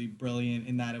was really brilliant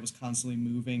in that it was constantly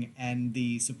moving, and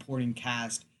the supporting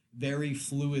cast very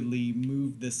fluidly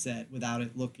moved the set without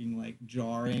it looking like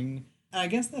jarring. And I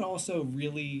guess that also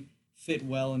really fit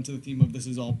well into the theme of this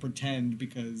is all pretend,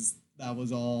 because that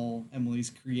was all Emily's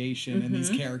creation, and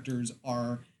these characters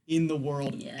are in the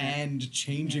world and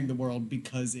changing the world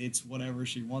because it's whatever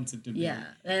she wants it to be. Yeah,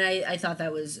 and I thought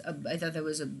that was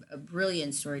a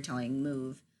brilliant storytelling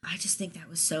move. I just think that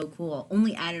was so cool.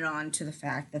 Only added on to the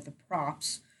fact that the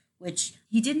props, which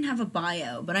he didn't have a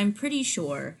bio, but I'm pretty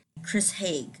sure Chris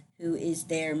Haig, who is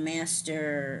their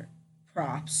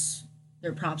props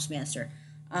master,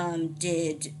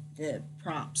 did the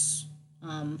props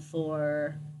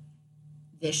for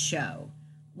this show,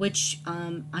 which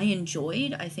I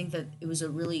enjoyed. I think that it was a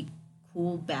really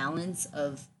cool balance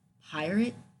of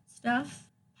pirate stuff,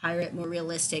 more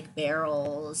realistic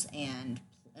barrels and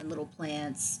little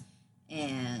plants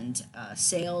and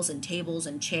sails and tables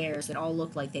and chairs that all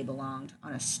looked like they belonged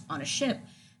on a ship.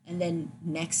 And then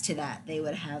next to that, they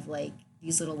would have like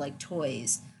these little like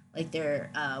toys, like their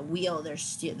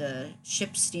the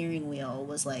ship steering wheel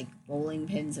was like bowling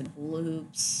pins and hula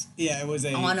hoops. Yeah, it was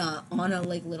on a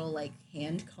like little like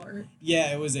hand cart.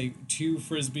 Yeah, it was two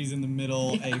frisbees in the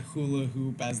middle, a hula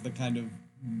hoop as the kind of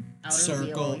Outer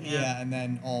circle, wheel, yeah. and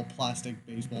then all plastic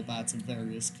baseball bats of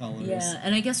various colors. Yeah,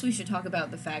 and I guess we should talk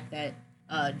about the fact that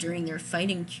during their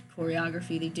fighting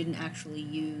choreography, they didn't actually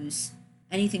use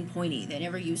anything pointy. They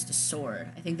never used a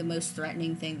sword. I think the most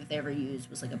threatening thing that they ever used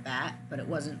was like a bat, but it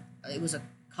wasn't. It was a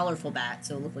colorful bat,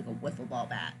 so it looked like a wiffle ball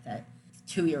bat that a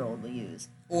 2-year-old would use.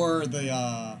 Or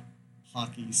the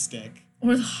hockey stick.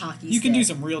 Or the hockey stick. You can do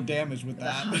some real damage with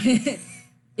that.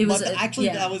 It was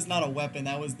that was not a weapon.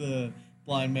 That was the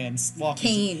blind man's walking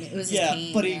cane. It was his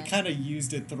cane. But he kind of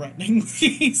used it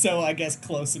threateningly, so I guess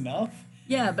close enough.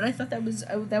 Yeah, but I thought that was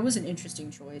an interesting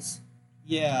choice.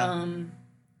 Yeah.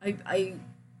 I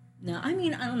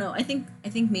don't know. I think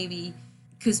maybe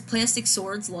because plastic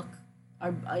swords look.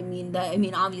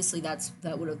 Obviously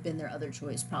that would have been their other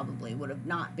choice. Probably would have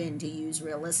not been to use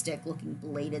realistic looking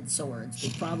bladed swords.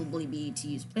 Would probably be to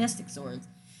use plastic swords.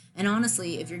 And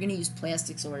honestly, if you're gonna use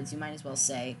plastic swords, you might as well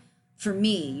say. For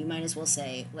me, you might as well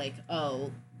say like,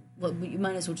 oh, well, you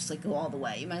might as well just like go all the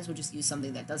way. You might as well just use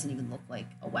something that doesn't even look like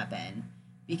a weapon.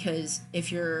 Because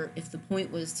if the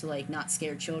point was to like not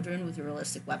scare children with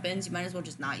realistic weapons, you might as well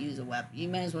just not use a weapon. You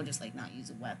might as well just like not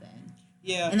use a weapon.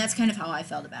 Yeah. And that's kind of how I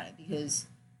felt about it, because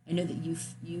I know that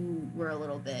you were a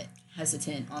little bit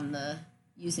hesitant on the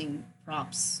using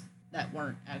props that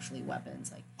weren't actually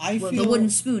weapons, like the wooden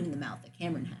spoon in the mouth that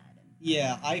Cameron had.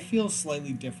 Yeah, I feel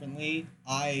slightly differently.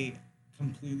 I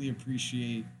completely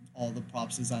appreciate all the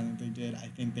props design that they did. I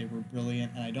think they were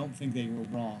brilliant, and I don't think they were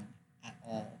wrong at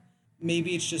all.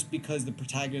 Maybe it's just because the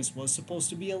protagonist was supposed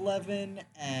to be 11,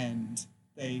 and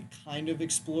they kind of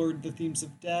explored the themes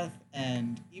of death,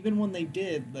 and even when they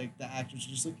did, like, the actors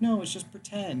were just like, no, it's just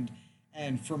pretend.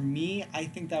 And for me, I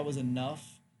think that was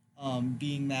enough,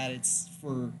 being that it's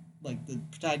for, like, the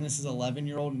protagonist is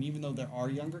 11-year-old, and even though there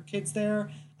are younger kids there,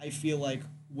 I feel like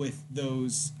with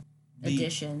those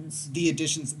additions,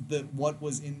 what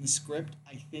was in the script,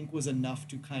 I think was enough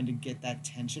to kind of get that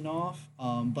tension off.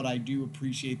 But I do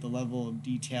appreciate the level of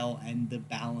detail and the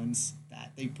balance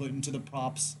that they put into the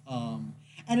props.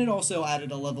 And it also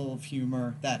added a level of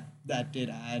humor that did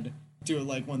add to it.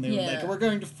 Like when they were like, we're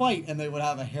going to fight, and they would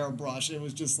have a hairbrush. It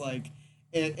was just like,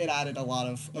 it added a lot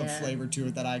of flavor to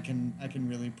it that I can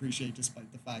really appreciate,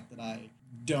 despite the fact that I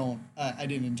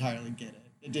didn't entirely get it.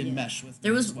 It didn't mesh with me.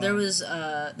 There was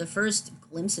the first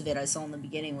glimpse of it I saw in the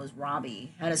beginning was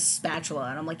Robbie had a spatula,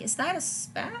 and I'm like, is that a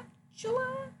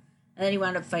spatula? And then he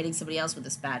wound up fighting somebody else with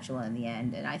a spatula in the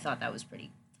end, and I thought that was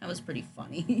pretty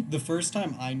funny. The first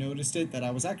time I noticed it that I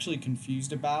was actually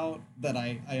confused about, that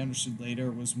I understood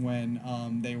later, was when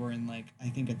they were in, like, I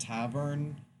think a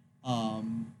tavern.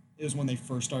 It was when they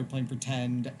first started playing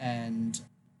pretend, and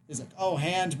it was like, oh,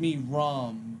 hand me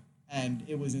rum. And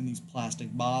it was in these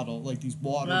plastic bottles, like these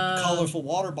colorful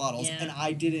water bottles. Yeah. And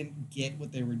I didn't get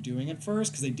what they were doing at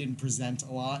first, because they didn't present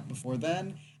a lot before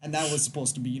then. And that was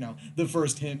supposed to be, the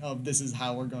first hint of this is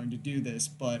how we're going to do this.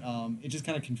 But it just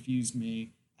kind of confused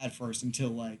me at first until,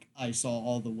 like, I saw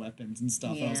all the weapons and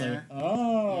stuff. Yeah. And I was like,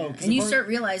 oh. Yeah. And you start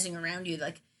realizing around you,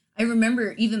 like, I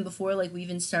remember even before like we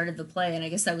even started the play, and I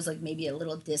guess that was like maybe a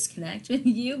little disconnect with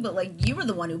you, but like you were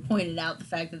the one who pointed out the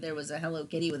fact that there was a Hello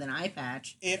Kitty with an eye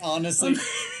patch. It honestly,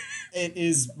 it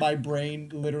is my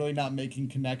brain literally not making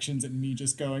connections and me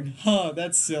just going, huh,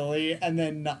 that's silly. And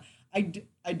then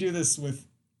I do this with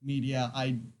media.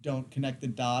 I don't connect the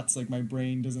dots. Like my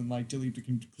brain doesn't like to leap to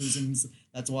conclusions.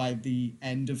 That's why the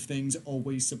end of things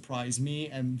always surprise me,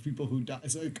 and people who die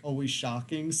is like always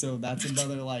shocking. So that's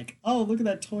another like, oh, look at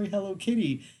that toy Hello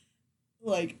Kitty.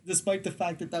 Like, despite the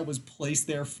fact that that was placed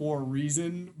there for a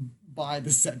reason by the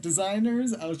set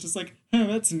designers, I was just like, huh,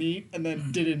 that's neat, and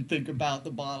then didn't think about the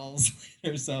bottles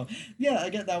later. So, yeah, I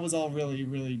get that was all really,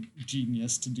 really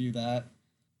genius to do that.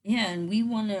 Yeah, and we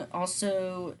want to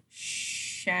also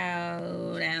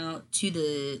shout out to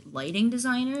the lighting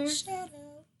designer Shout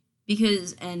out.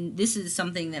 because, and this is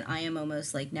something that I am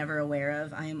almost like never aware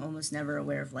of. I am almost never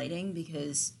aware of lighting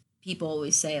because people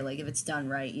always say, like, if it's done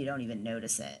right, you don't even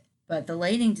notice it. But the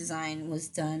lighting design was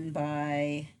done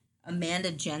by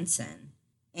Amanda Jensen.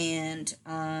 And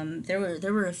there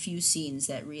were a few scenes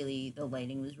that really the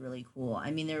lighting was really cool.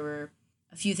 I mean, there were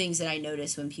a few things that I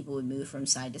noticed when people would move from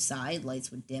side to side.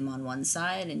 Lights would dim on one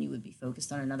side and you would be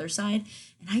focused on another side.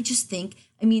 And I just think,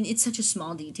 I mean, it's such a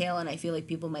small detail and I feel like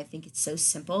people might think it's so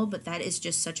simple, but that is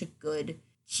just such a good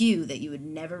cue that you would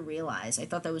never realize. I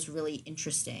thought that was really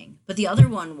interesting. But the other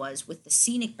one was with the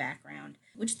scenic background,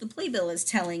 which the playbill is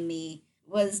telling me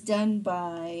was done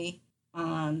by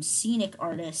scenic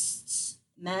artists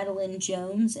Madeline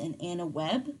Jones and Anna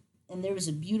Webb, and there was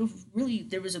a beautiful, really,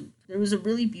 there was a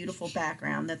really beautiful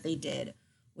background that they did,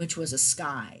 which was a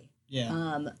sky,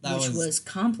 Yeah, which was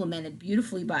complemented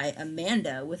beautifully by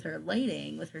Amanda with her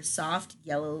lighting, with her soft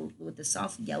yellow, with the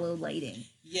soft yellow lighting,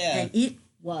 yeah. and it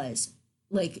was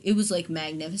like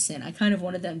magnificent. I kind of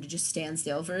wanted them to just stand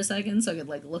still for a second so I could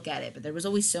like look at it, but there was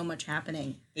always so much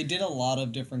happening. They did a lot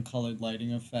of different colored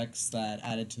lighting effects that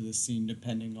added to the scene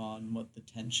depending on what the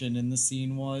tension in the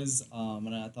scene was.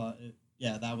 And I thought,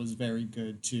 yeah, that was very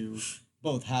good to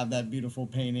both have that beautiful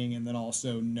painting and then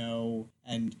also know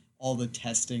and all the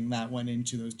testing that went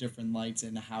into those different lights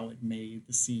and how it made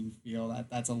the scene feel.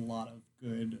 That's a lot of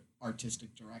good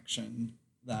artistic direction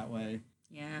that way.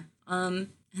 Yeah.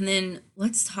 And then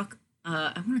let's talk.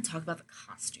 I want to talk about the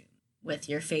costume with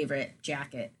your favorite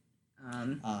jacket.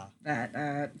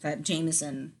 That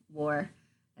Jameson wore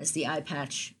as the eye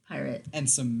patch pirate. And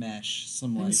some mesh,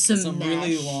 And some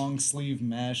really mesh. long sleeve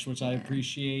mesh, which I Yeah.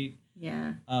 appreciate.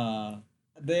 Yeah.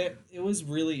 It was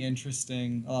really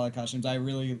interesting. A lot of costumes. I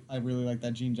really like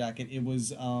that jean jacket. It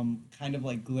was kind of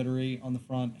like glittery on the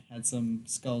front, had some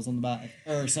skulls on the back,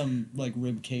 or some like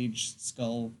rib cage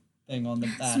skull thing on the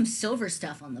back. Some silver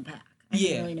stuff on the back. I Yeah.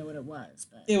 didn't really know what it was,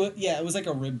 but It was like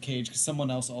a rib cage because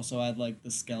someone else also had like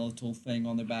the skeletal thing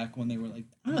on their back when they were like,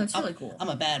 oh, it's really cool. I'm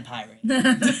a bad pirate.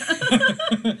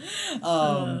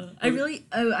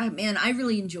 I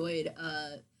really enjoyed.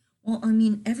 Well, I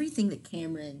mean, every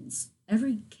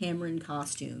Cameron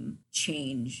costume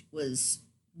change was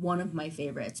one of my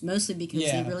favorites, mostly because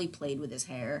Yeah. they really played with his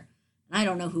hair. And I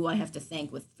don't know who I have to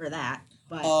thank for that,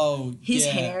 but Oh, his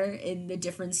yeah. hair in the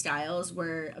different styles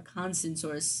were a constant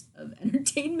source of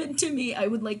entertainment to me. I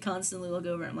would like constantly look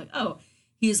over. I'm like, oh,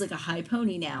 he has like a high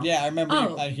pony now. Yeah, I remember.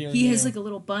 Oh, I hear he you. has like a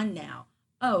little bun now.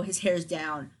 Oh, his hair's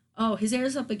down. Oh, his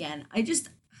hair's up again. It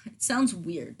sounds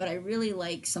weird, but I really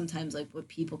like sometimes like what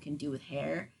people can do with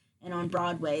hair. And on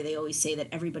Broadway, they always say that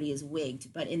everybody is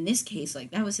wigged, but in this case,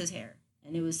 like that was his hair,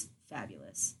 and it was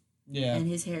fabulous. Yeah, And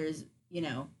his hair is, you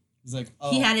know, he's like,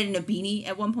 oh, he had it in a beanie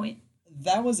at one point,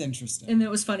 that was interesting. and it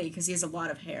was funny because he has a lot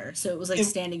of hair, so it was like It-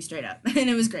 standing straight up, and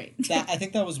it was great. I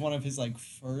think that was one of his like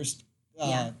first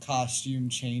Yeah. costume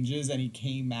changes, and he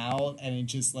came out and it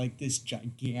just like this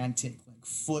gigantic like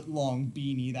foot long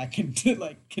beanie that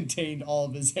contained all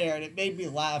of his hair, and it made me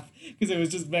laugh because it was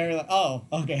just very like, oh,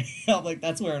 okay. I'm like,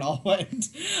 that's where it all went.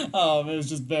 It was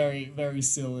just very, very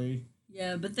silly.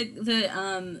 Yeah, but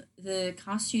the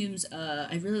costumes,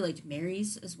 I really liked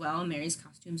Mary's as well. Mary's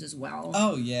costumes as well.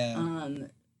 Oh yeah.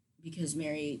 Because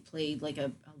Mary played like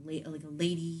like a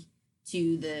lady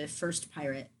to the first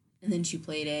pirate, and then she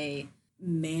played a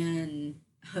man,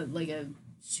 like a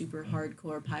super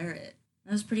hardcore pirate.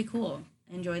 That was pretty cool.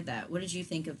 I enjoyed that. What did you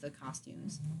think of the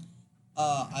costumes?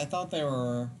 I thought they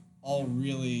were all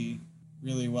really,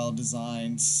 really well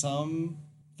designed. Some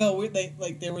felt weird.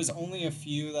 There was only a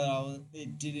few that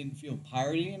it didn't feel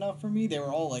piratey enough for me. They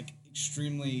were all like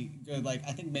extremely good. Like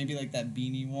I think maybe like that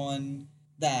beanie one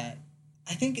that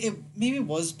I think it maybe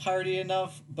was party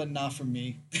enough, but not for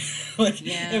me. Like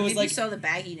Yeah, it was maybe like you saw the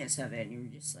bagginess of it, and you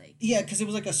were just like, yeah, because it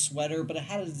was like a sweater, but it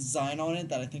had a design on it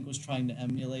that I think was trying to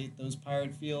emulate those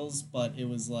pirate feels. But it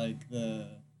was like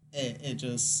it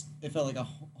just it felt like a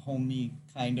homey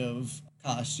kind of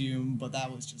costume. But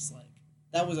that was just like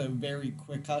that was a very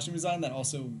quick costume design that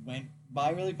also went by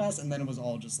really fast, and then it was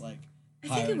all just like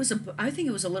pirate. I think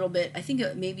it was a little bit. I think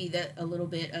maybe that a little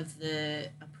bit of the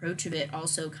approach of it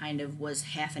also kind of was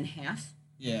half and half.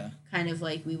 Yeah, Kind of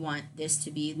like we want this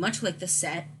to be much like the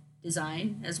set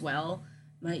design as well,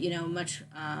 but much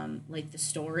like the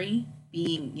story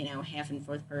being half in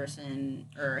fourth person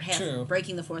or half true.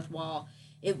 breaking the fourth wall.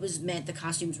 It was meant the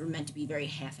costumes were meant to be very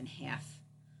half and half,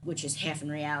 which is half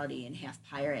in reality and half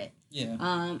pirate. Yeah,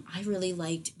 I really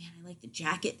liked, man, I liked the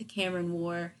jacket that Cameron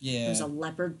wore. There was yeah, a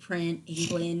leopard print,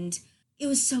 England. It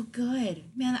was so good,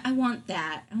 man. I want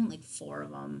that. I want like four of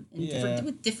them and yeah, different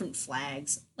with different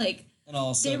flags. Like and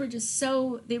also they were just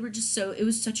so it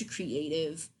was such a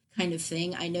creative kind of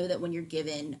thing. I know that when you're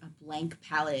given a blank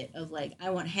palette of like I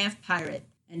want half pirate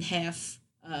and half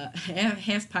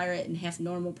half pirate and half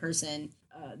normal person.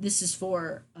 This is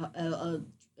for a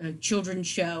children's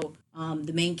show.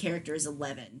 The main character is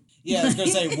 11. yeah. I was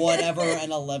gonna say whatever an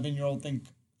 11-year-old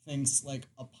thinks like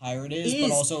a pirate is, but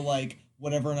Is also like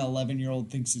whatever an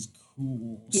 11-year-old thinks is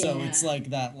cool. So Yeah, it's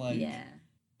like that like yeah.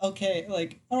 okay,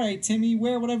 like, all right, Timmy,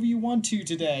 wear whatever you want to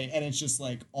today. And it's just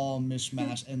like all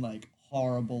mishmash and like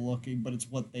horrible looking, but it's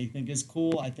what they think is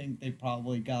cool. I think they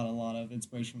probably got a lot of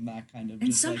inspiration from that kind of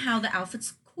And just like, somehow the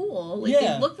outfits cool. Like they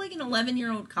yeah. looked like an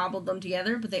 11-year-old cobbled them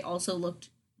together, but they also looked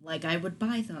like I would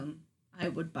buy them. I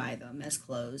would buy them as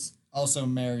clothes. Also,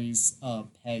 Mary's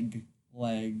peg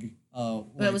leg, But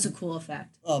it like was a cool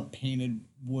effect. a painted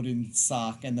wooden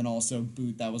sock, and then also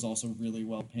boot that was also really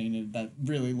well painted. That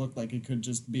really looked like it could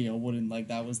just be a wooden like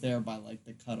that was there by like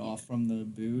the cut off from the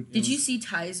boot. Did you see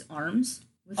Ty's arms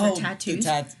with her tattoos?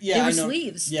 Yeah, They were I know.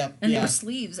 sleeves. Yep, And they yeah. were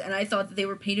sleeves, and I thought that they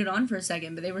were painted on for a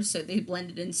second, but they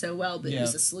blended in so well. But it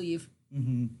was Yeah. a sleeve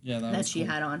Yeah, that that was she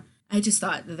cool. had on. I just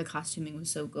thought that the costuming was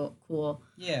so cool.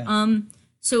 Yeah.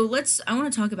 So I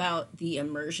want to talk about the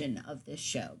immersion of this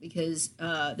show because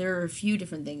there are a few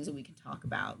different things that we can talk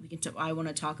about. I want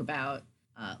to talk about.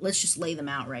 Let's just lay them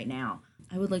out right now.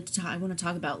 I want to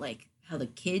talk about like how the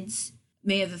kids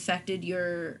may have affected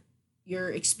your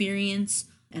experience,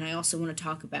 and I also want to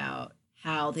talk about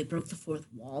how they broke the fourth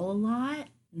wall a lot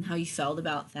and how you felt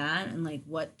about that and like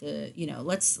what the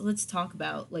let's talk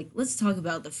about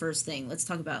the first thing. Let's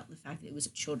talk about the fact that it was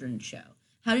a children's show.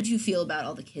 How did you feel about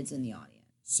all the kids in the audience?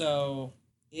 So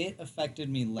it affected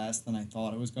me less than I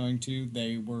thought it was going to.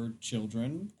 They were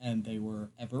children and they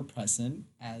were ever present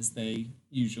as they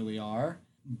usually are.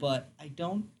 But I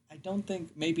don't think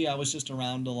maybe I was just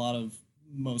around a lot of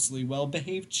mostly well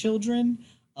behaved children.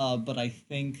 But I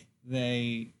think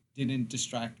they didn't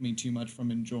distract me too much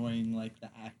from enjoying like the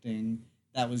acting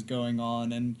that was going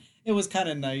on, and it was kind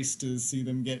of nice to see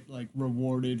them get like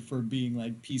rewarded for being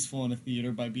like peaceful in a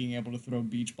theater by being able to throw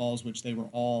beach balls, which they were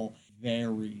all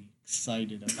very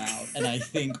excited about. And I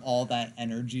think all that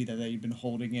energy that they'd been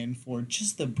holding in for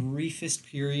just the briefest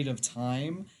period of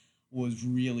time was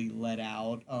really let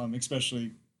out,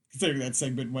 especially considering that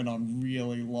segment went on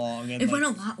really long. And It like,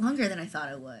 went a lot longer than I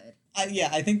thought it would. yeah,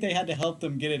 I think they had to help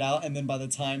them get it out, and then by the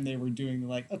time they were doing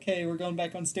like, okay, we're going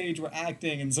back on stage, we're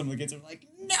acting, and some of the kids are like,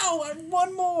 no, I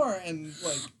want more, and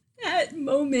like, That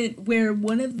moment where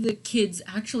one of the kids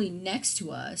actually next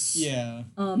to us yeah,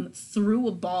 threw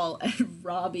a ball at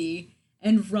Robbie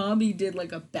and Robbie did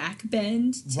like a back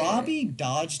bend. Robbie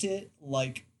dodged it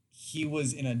like he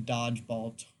was in a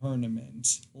dodgeball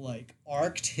tournament, like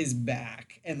arced his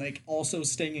back and like also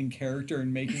staying in character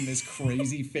and making this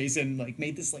crazy face and like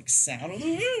made this like sound.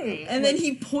 And then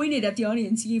he pointed at the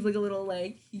audience. He gave like a little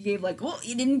oh,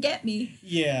 you didn't get me.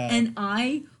 Yeah. And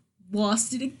I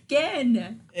lost it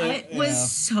again. It Yeah.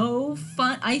 was so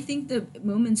fun. I think the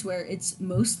moments where it's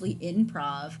mostly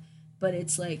improv, but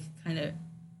it's like kind of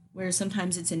where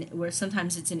sometimes it's an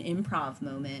improv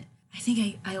moment. I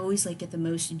think I always like get the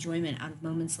most enjoyment out of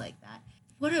moments like that.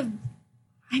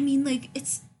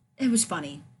 It was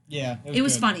funny. Yeah, It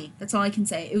was good. funny. That's all I can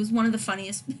say. It was one of the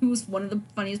funniest. It was one of the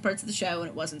funniest parts of the show, and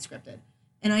it wasn't scripted.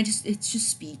 And it just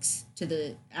speaks to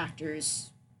the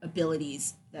actors'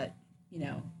 abilities that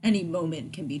any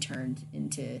moment can be turned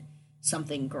into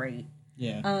something great.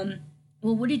 Yeah.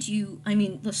 Well, what did you? I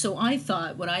mean, so I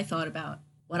thought what I thought about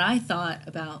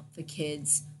the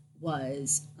kids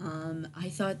was I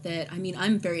thought that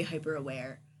I'm very hyper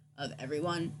aware of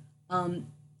everyone.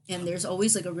 And there's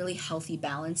always like a really healthy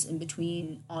balance in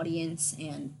between audience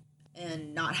and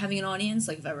and not having an audience,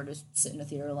 like if I were to sit in a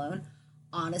theater alone,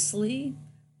 honestly,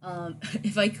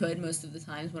 if I could, most of the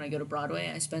times when I go to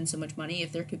Broadway, I spend so much money.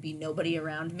 If there could be nobody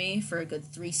around me for a good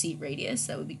 3 seat radius,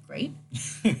 that would be great.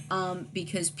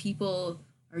 Because people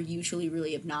are usually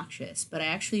really obnoxious. But I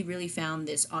actually really found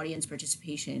this audience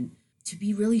participation to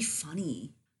be really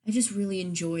funny. I just really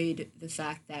enjoyed the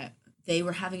fact that they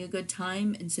were having a good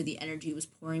time, and so the energy was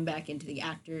pouring back into the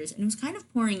actors, and it was kind of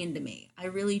pouring into me. I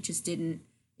really just didn't,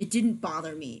 it didn't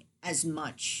bother me as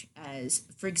much as,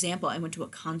 for example, I went to a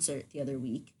concert the other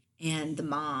week, and the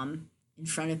mom in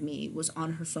front of me was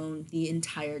on her phone the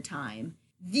entire time.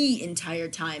 The entire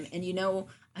time. And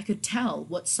I could tell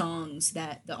what songs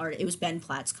that it was Ben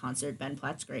Platt's concert. Ben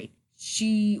Platt's great.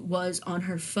 She was on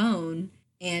her phone,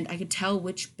 and I could tell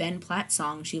which Ben Platt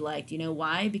song she liked. You know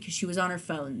why? Because she was on her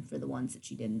phone for the ones that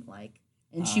she didn't like.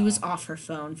 And she was off her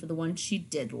phone for the ones she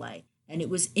did like. And it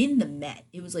was in the Met.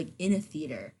 It was like in a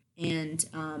theater. And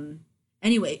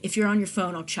anyway, if you're on your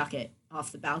phone, I'll chuck it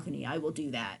off the balcony. I will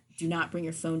do that. Do not bring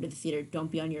your phone to the theater.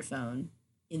 Don't be on your phone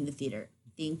in the theater.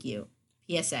 Thank you.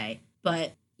 PSA.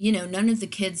 But, none of the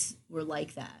kids were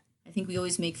like that. I think we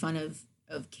always make fun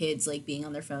of kids like being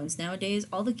on their phones nowadays.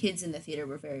 All the kids in the theater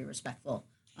were very respectful.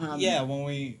 Yeah, when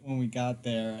we got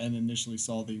there and initially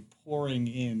saw the pouring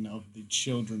in of the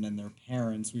children and their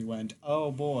parents, we went,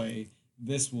 "Oh boy,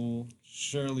 this will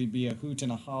surely be a hoot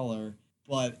and a holler."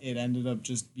 But it ended up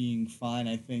just being fine.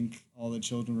 I think all the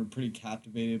children were pretty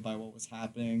captivated by what was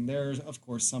happening. There's, of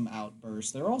course, some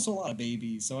outbursts. There were also a lot of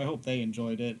babies, so I hope they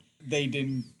enjoyed it. They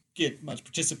didn't get much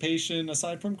participation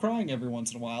aside from crying every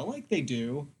once in a while, like they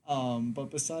do. But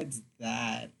besides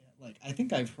that, like I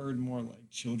think I've heard more like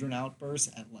children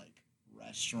outbursts at like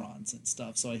restaurants and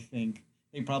stuff. So I think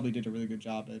they probably did a really good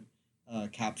job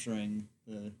at capturing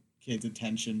the kids'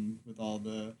 attention with all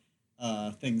the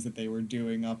things that they were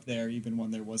doing up there, even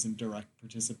when there wasn't direct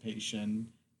participation.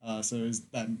 So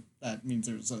that means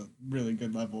there's a really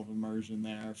good level of immersion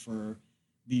there for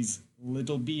these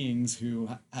little beings who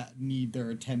need their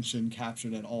attention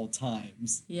captured at all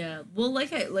times. Yeah. Well,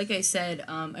 like I said,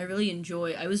 I really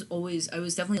enjoy. I was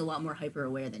definitely a lot more hyper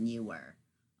aware than you were,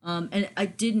 and I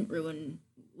didn't ruin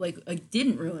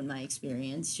my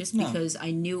experience just No. because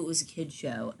I knew it was a kid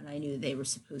show and I knew they were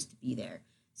supposed to be there.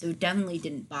 So it definitely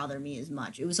didn't bother me as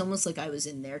much. It was almost like I was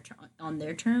on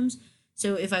their terms.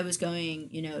 So if I was going,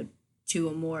 to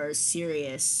a more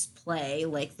serious play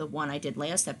like the one I did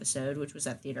last episode, which was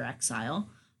at Theater Exile,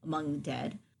 Among the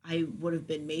Dead, I would have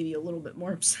been maybe a little bit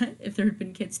more upset if there had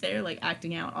been kids there, like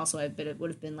acting out. Also, it would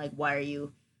have been like, why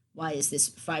is this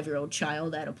 5-year-old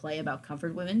child at a play about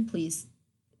comfort women? Please,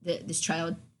 this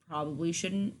child probably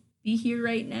shouldn't be here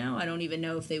right now. I don't even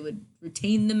know if they would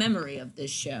retain the memory of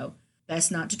this show.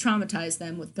 Best not to traumatize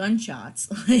them with gunshots,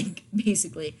 like,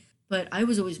 basically. But I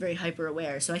was always very hyper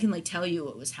aware, so I can like tell you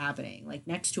what was happening. Like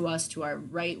next to us, to our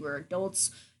right were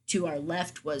adults. To our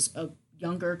left was a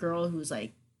younger girl who was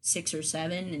like 6 or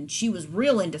 7, and she was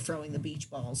real into throwing the beach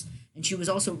balls, and she was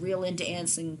also real into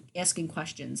asking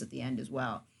questions at the end as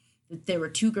well. There were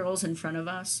 2 girls in front of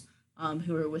us,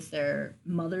 who were with their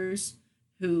mothers,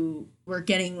 who were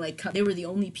getting like they were the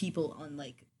only people on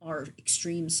like our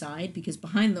extreme side because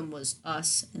behind them was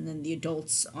us and then the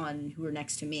adults on who were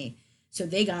next to me. So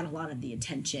they got a lot of the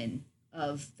attention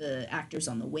of the actors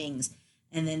on the wings.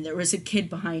 And then there was a kid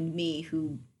behind me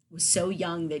who was so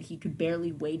young that he could barely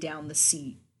weigh down the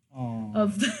seat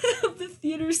of of the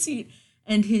theater seat.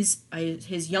 And his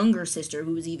younger sister,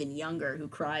 who was even younger, who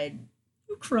cried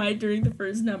during the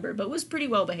first number, but was pretty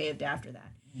well behaved after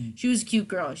that. She was a cute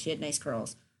girl. She had nice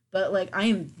curls. But like I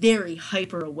am very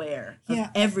hyper aware of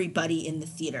everybody in the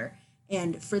theater.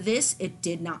 And for this, it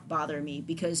did not bother me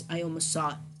because I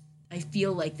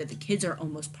feel like that the kids are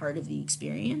almost part of the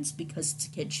experience because it's a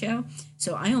kid show.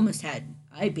 So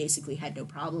I basically had no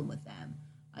problem with them.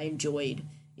 I enjoyed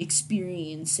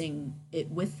experiencing it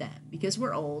with them because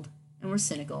we're old and we're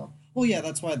cynical. Well, yeah,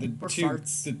 that's why We're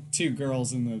farts. the 2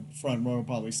 girls in the front row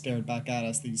probably stared back at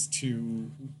us. These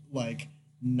 2 like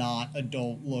not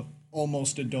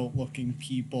almost adult looking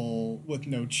people with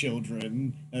no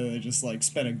children, and they just like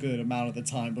spent a good amount of the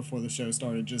time before the show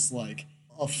started just like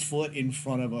a foot in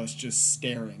front of us just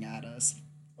staring at us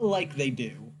like they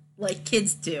do. Like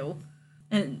kids do.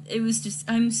 And it was just,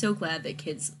 I'm so glad that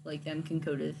kids like them can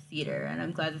go to the theater, and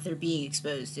I'm glad that they're being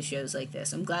exposed to shows like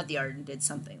this. I'm glad the Arden did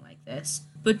something like this.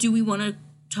 But do we want to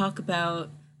talk about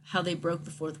how they broke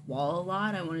the fourth wall a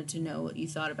lot? I wanted to know what you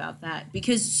thought about that.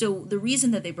 So the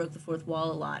reason that they broke the fourth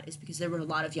wall a lot is because there were a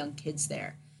lot of young kids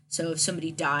there. So if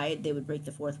somebody died, they would break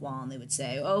the fourth wall and they would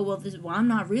say, "Oh well, I'm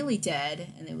not really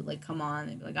dead," and they would like come on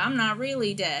and be like, "I'm not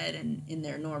really dead," and in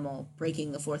their normal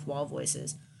breaking the fourth wall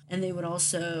voices. And they would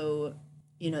also,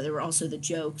 there were also the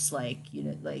jokes like,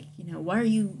 why are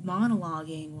you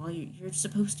monologuing while you're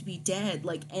supposed to be dead?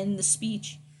 Like end the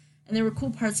speech. And there were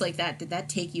cool parts like that. Did that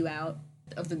take you out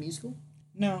of the musical?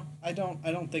 No, I don't.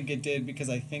 I don't think it did because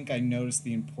I think I noticed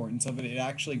the importance of it. It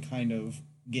actually kind of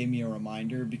gave me a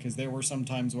reminder because there were some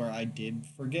times where I did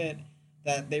forget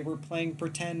that they were playing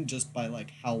pretend just by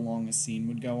like how long a scene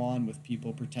would go on with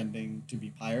people pretending to be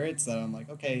pirates. That I'm like,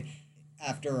 okay,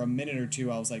 after a minute or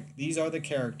two, I was like, these are the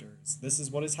characters. This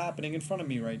is what is happening in front of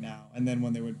me right now. And then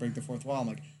when they would break the fourth wall, I'm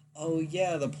like, oh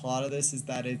yeah, the plot of this is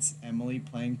that it's Emily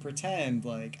playing pretend.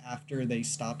 Like after they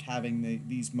stopped having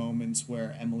these moments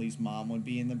where Emily's mom would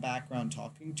be in the background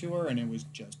talking to her and it was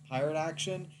just pirate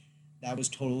action, that was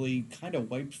totally kind of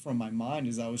wiped from my mind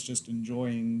as I was just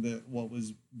enjoying the what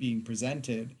was being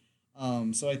presented.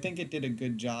 So I think it did a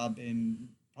good job in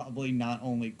probably not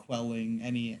only quelling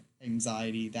any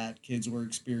anxiety that kids were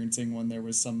experiencing when there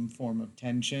was some form of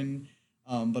tension,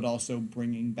 but also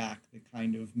bringing back the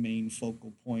kind of main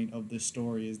focal point of the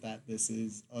story is that this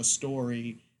is a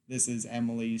story. This is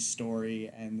Emily's story,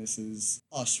 and this is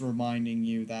us reminding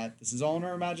you that this is all in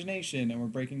our imagination, and we're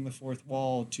breaking the fourth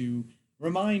wall to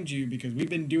remind you because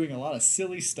we've been doing a lot of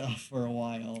silly stuff for a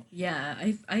while. Yeah,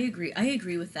 I agree. I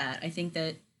agree with that. I think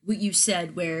that what you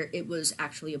said, where it was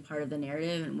actually a part of the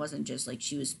narrative and wasn't just like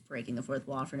she was breaking the fourth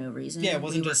wall for no reason. Yeah, it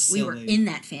wasn't just silly. We were in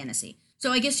that fantasy.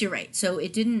 So I guess you're right. So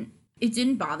it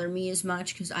didn't bother me as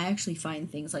much because I actually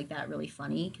find things like that really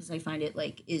funny because I find it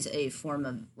like is a form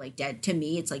of like dead to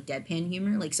me. It's like deadpan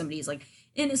humor. Like somebody's like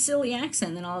in a silly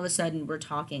accent, then all of a sudden we're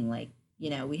talking like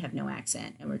we have no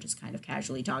accent and we're just kind of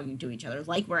casually talking to each other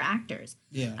like we're actors.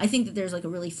 Yeah. I think that there's like a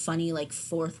really funny like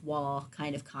fourth wall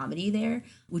kind of comedy there,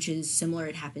 which is similar.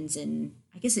 It happens in,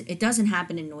 I guess it doesn't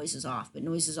happen in Noises Off, but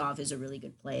Noises Off is a really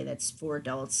good play that's for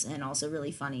adults and also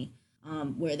really funny,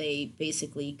 where they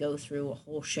basically go through a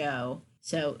whole show.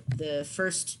 So the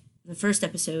first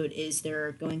episode is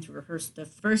they're going through rehearsal. The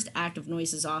first act of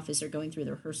Noises Off is they're going through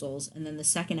the rehearsals, and then the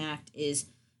second act is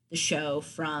the show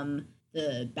from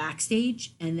the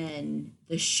backstage, and then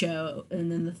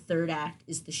the third act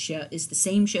is the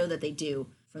same show that they do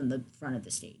from the front of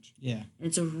the stage. Yeah. And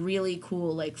it's a really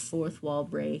cool like fourth wall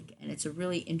break, and it's a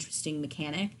really interesting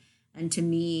mechanic. And to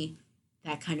me,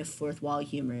 that kind of fourth wall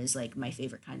humor is like my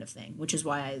favorite kind of thing, which is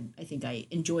why I think I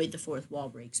enjoyed the fourth wall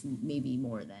breaks maybe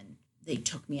more than they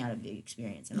took me out of the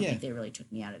experience. I don't think they really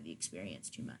took me out of the experience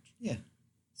too much. Yeah.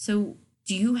 So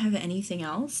do you have anything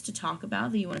else to talk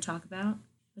about that you want to talk about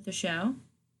with the show?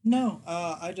 No,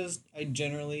 I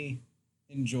generally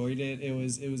enjoyed it. It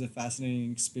was a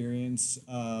fascinating experience.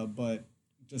 But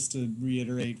just to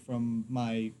reiterate from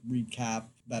my recap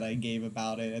that I gave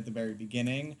about it at the very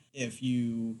beginning, if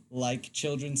you like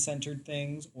children centered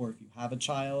things, or if you have a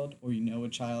child, or you know a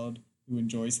child who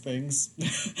enjoys things,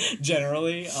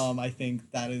 generally, I think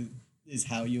that is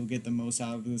how you'll get the most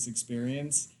out of this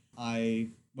experience.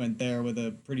 I went there with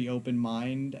a pretty open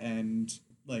mind and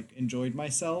like enjoyed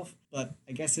myself. But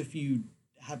I guess if you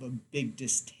have a big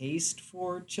distaste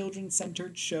for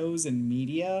children-centered shows and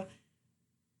media,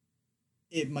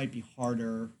 it might be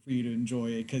harder for you to enjoy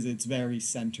it because it's very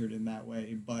centered in that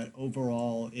way. But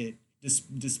overall, it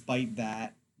despite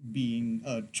that being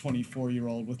a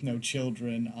 24-year-old with no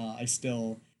children, I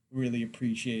still really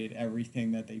appreciated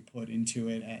everything that they put into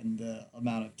it and the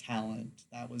amount of talent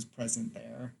that was present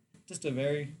there. Just a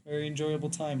very, very enjoyable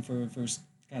time for a first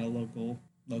kind of local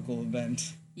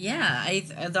event. Yeah,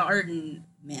 the Arden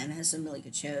man has some really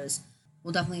good shows.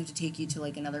 We'll definitely have to take you to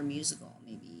like another musical,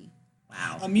 maybe.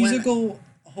 Wow, A musical,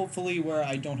 hopefully, where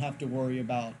I don't have to worry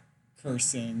about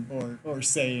cursing or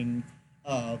saying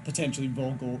potentially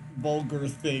vulgar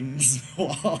things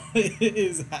while it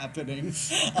is happening.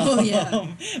 Oh yeah.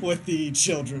 With the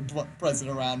children present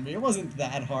around me, it wasn't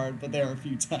that hard, but there are a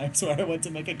few times where I went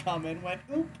to make a comment, and went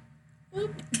oop,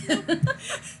 oop,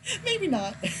 maybe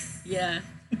not. Yeah.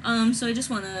 So I just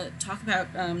want to talk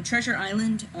about Treasure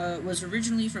Island. Was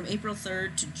originally from April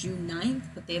 3rd to June 9th,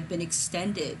 but they have been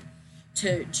extended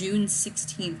to June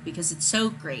 16th because it's so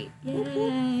great.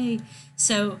 Yay!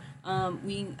 So I'm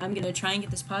gonna try and get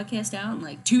this podcast out in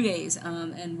like 2 days,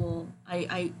 and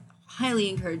I highly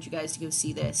encourage you guys to go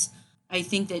see this. I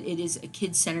think that it is a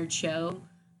kid-centered show,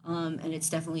 and it's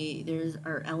definitely there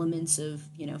are elements of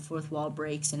fourth wall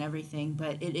breaks and everything,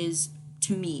 but it is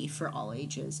to me for all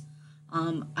ages.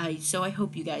 I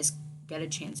hope you guys get a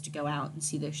chance to go out and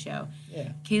see this show.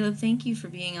 Yeah. Caleb, thank you for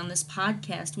being on this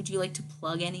podcast. Would you like to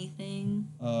plug anything?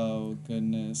 Oh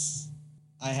goodness.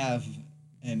 I have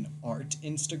an art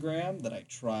Instagram that I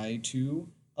try to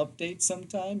update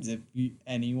sometimes if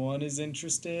anyone is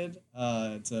interested.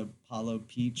 It's Apollo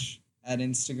Peach at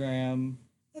Instagram.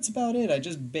 That's about it. I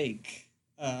just bake.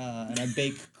 And I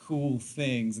bake cool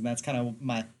things, and that's kind of what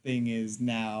my thing is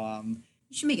now.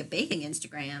 You should make a baking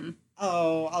Instagram.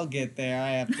 Oh, I'll get there.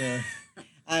 I have to.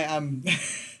 I'm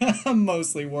I'm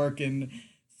mostly working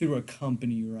through a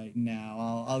company right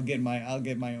now. I'll get my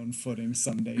own footing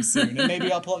someday soon, and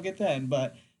maybe I'll plug it then.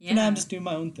 But for now, I'm Yeah. just doing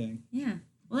my own thing. Yeah.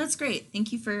 Well, that's great.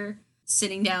 Thank you for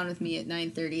sitting down with me at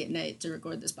 9:30 at night to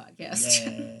record this podcast.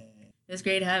 Yeah. It's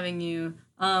great having you.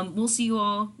 We'll see you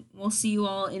all. We'll see you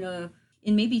all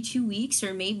in maybe 2 weeks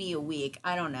or maybe a week.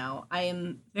 I don't know. I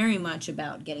am very much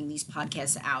about getting these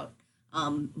podcasts out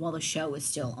while the show is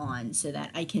still on, so that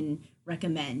I can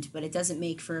recommend. But it doesn't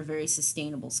make for a very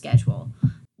sustainable schedule.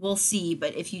 We'll see.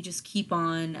 But if you just keep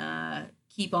on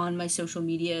my social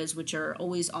medias, which are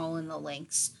always all in the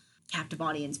links, captive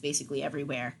audience basically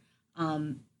everywhere.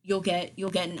 You'll get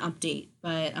an update,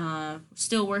 but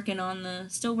still working on the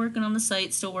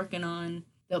site, still working on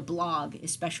the blog,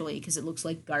 especially because it looks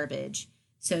like garbage.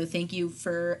 So thank you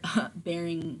for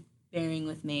bearing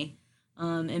with me.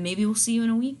 And maybe we'll see you in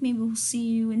a week. Maybe we'll see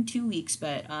you in 2 weeks.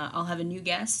 But I'll have a new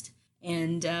guest,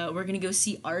 and we're gonna go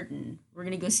see Arden. We're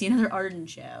gonna go see another Arden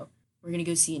show. We're gonna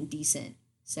go see Indecent.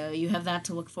 So you have that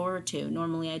to look forward to.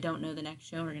 Normally, I don't know the next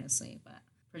show we're gonna see, but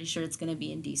pretty sure it's gonna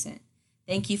be Indecent.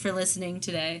 Thank you for listening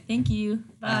today. Thank you.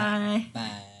 Bye.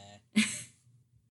 Bye.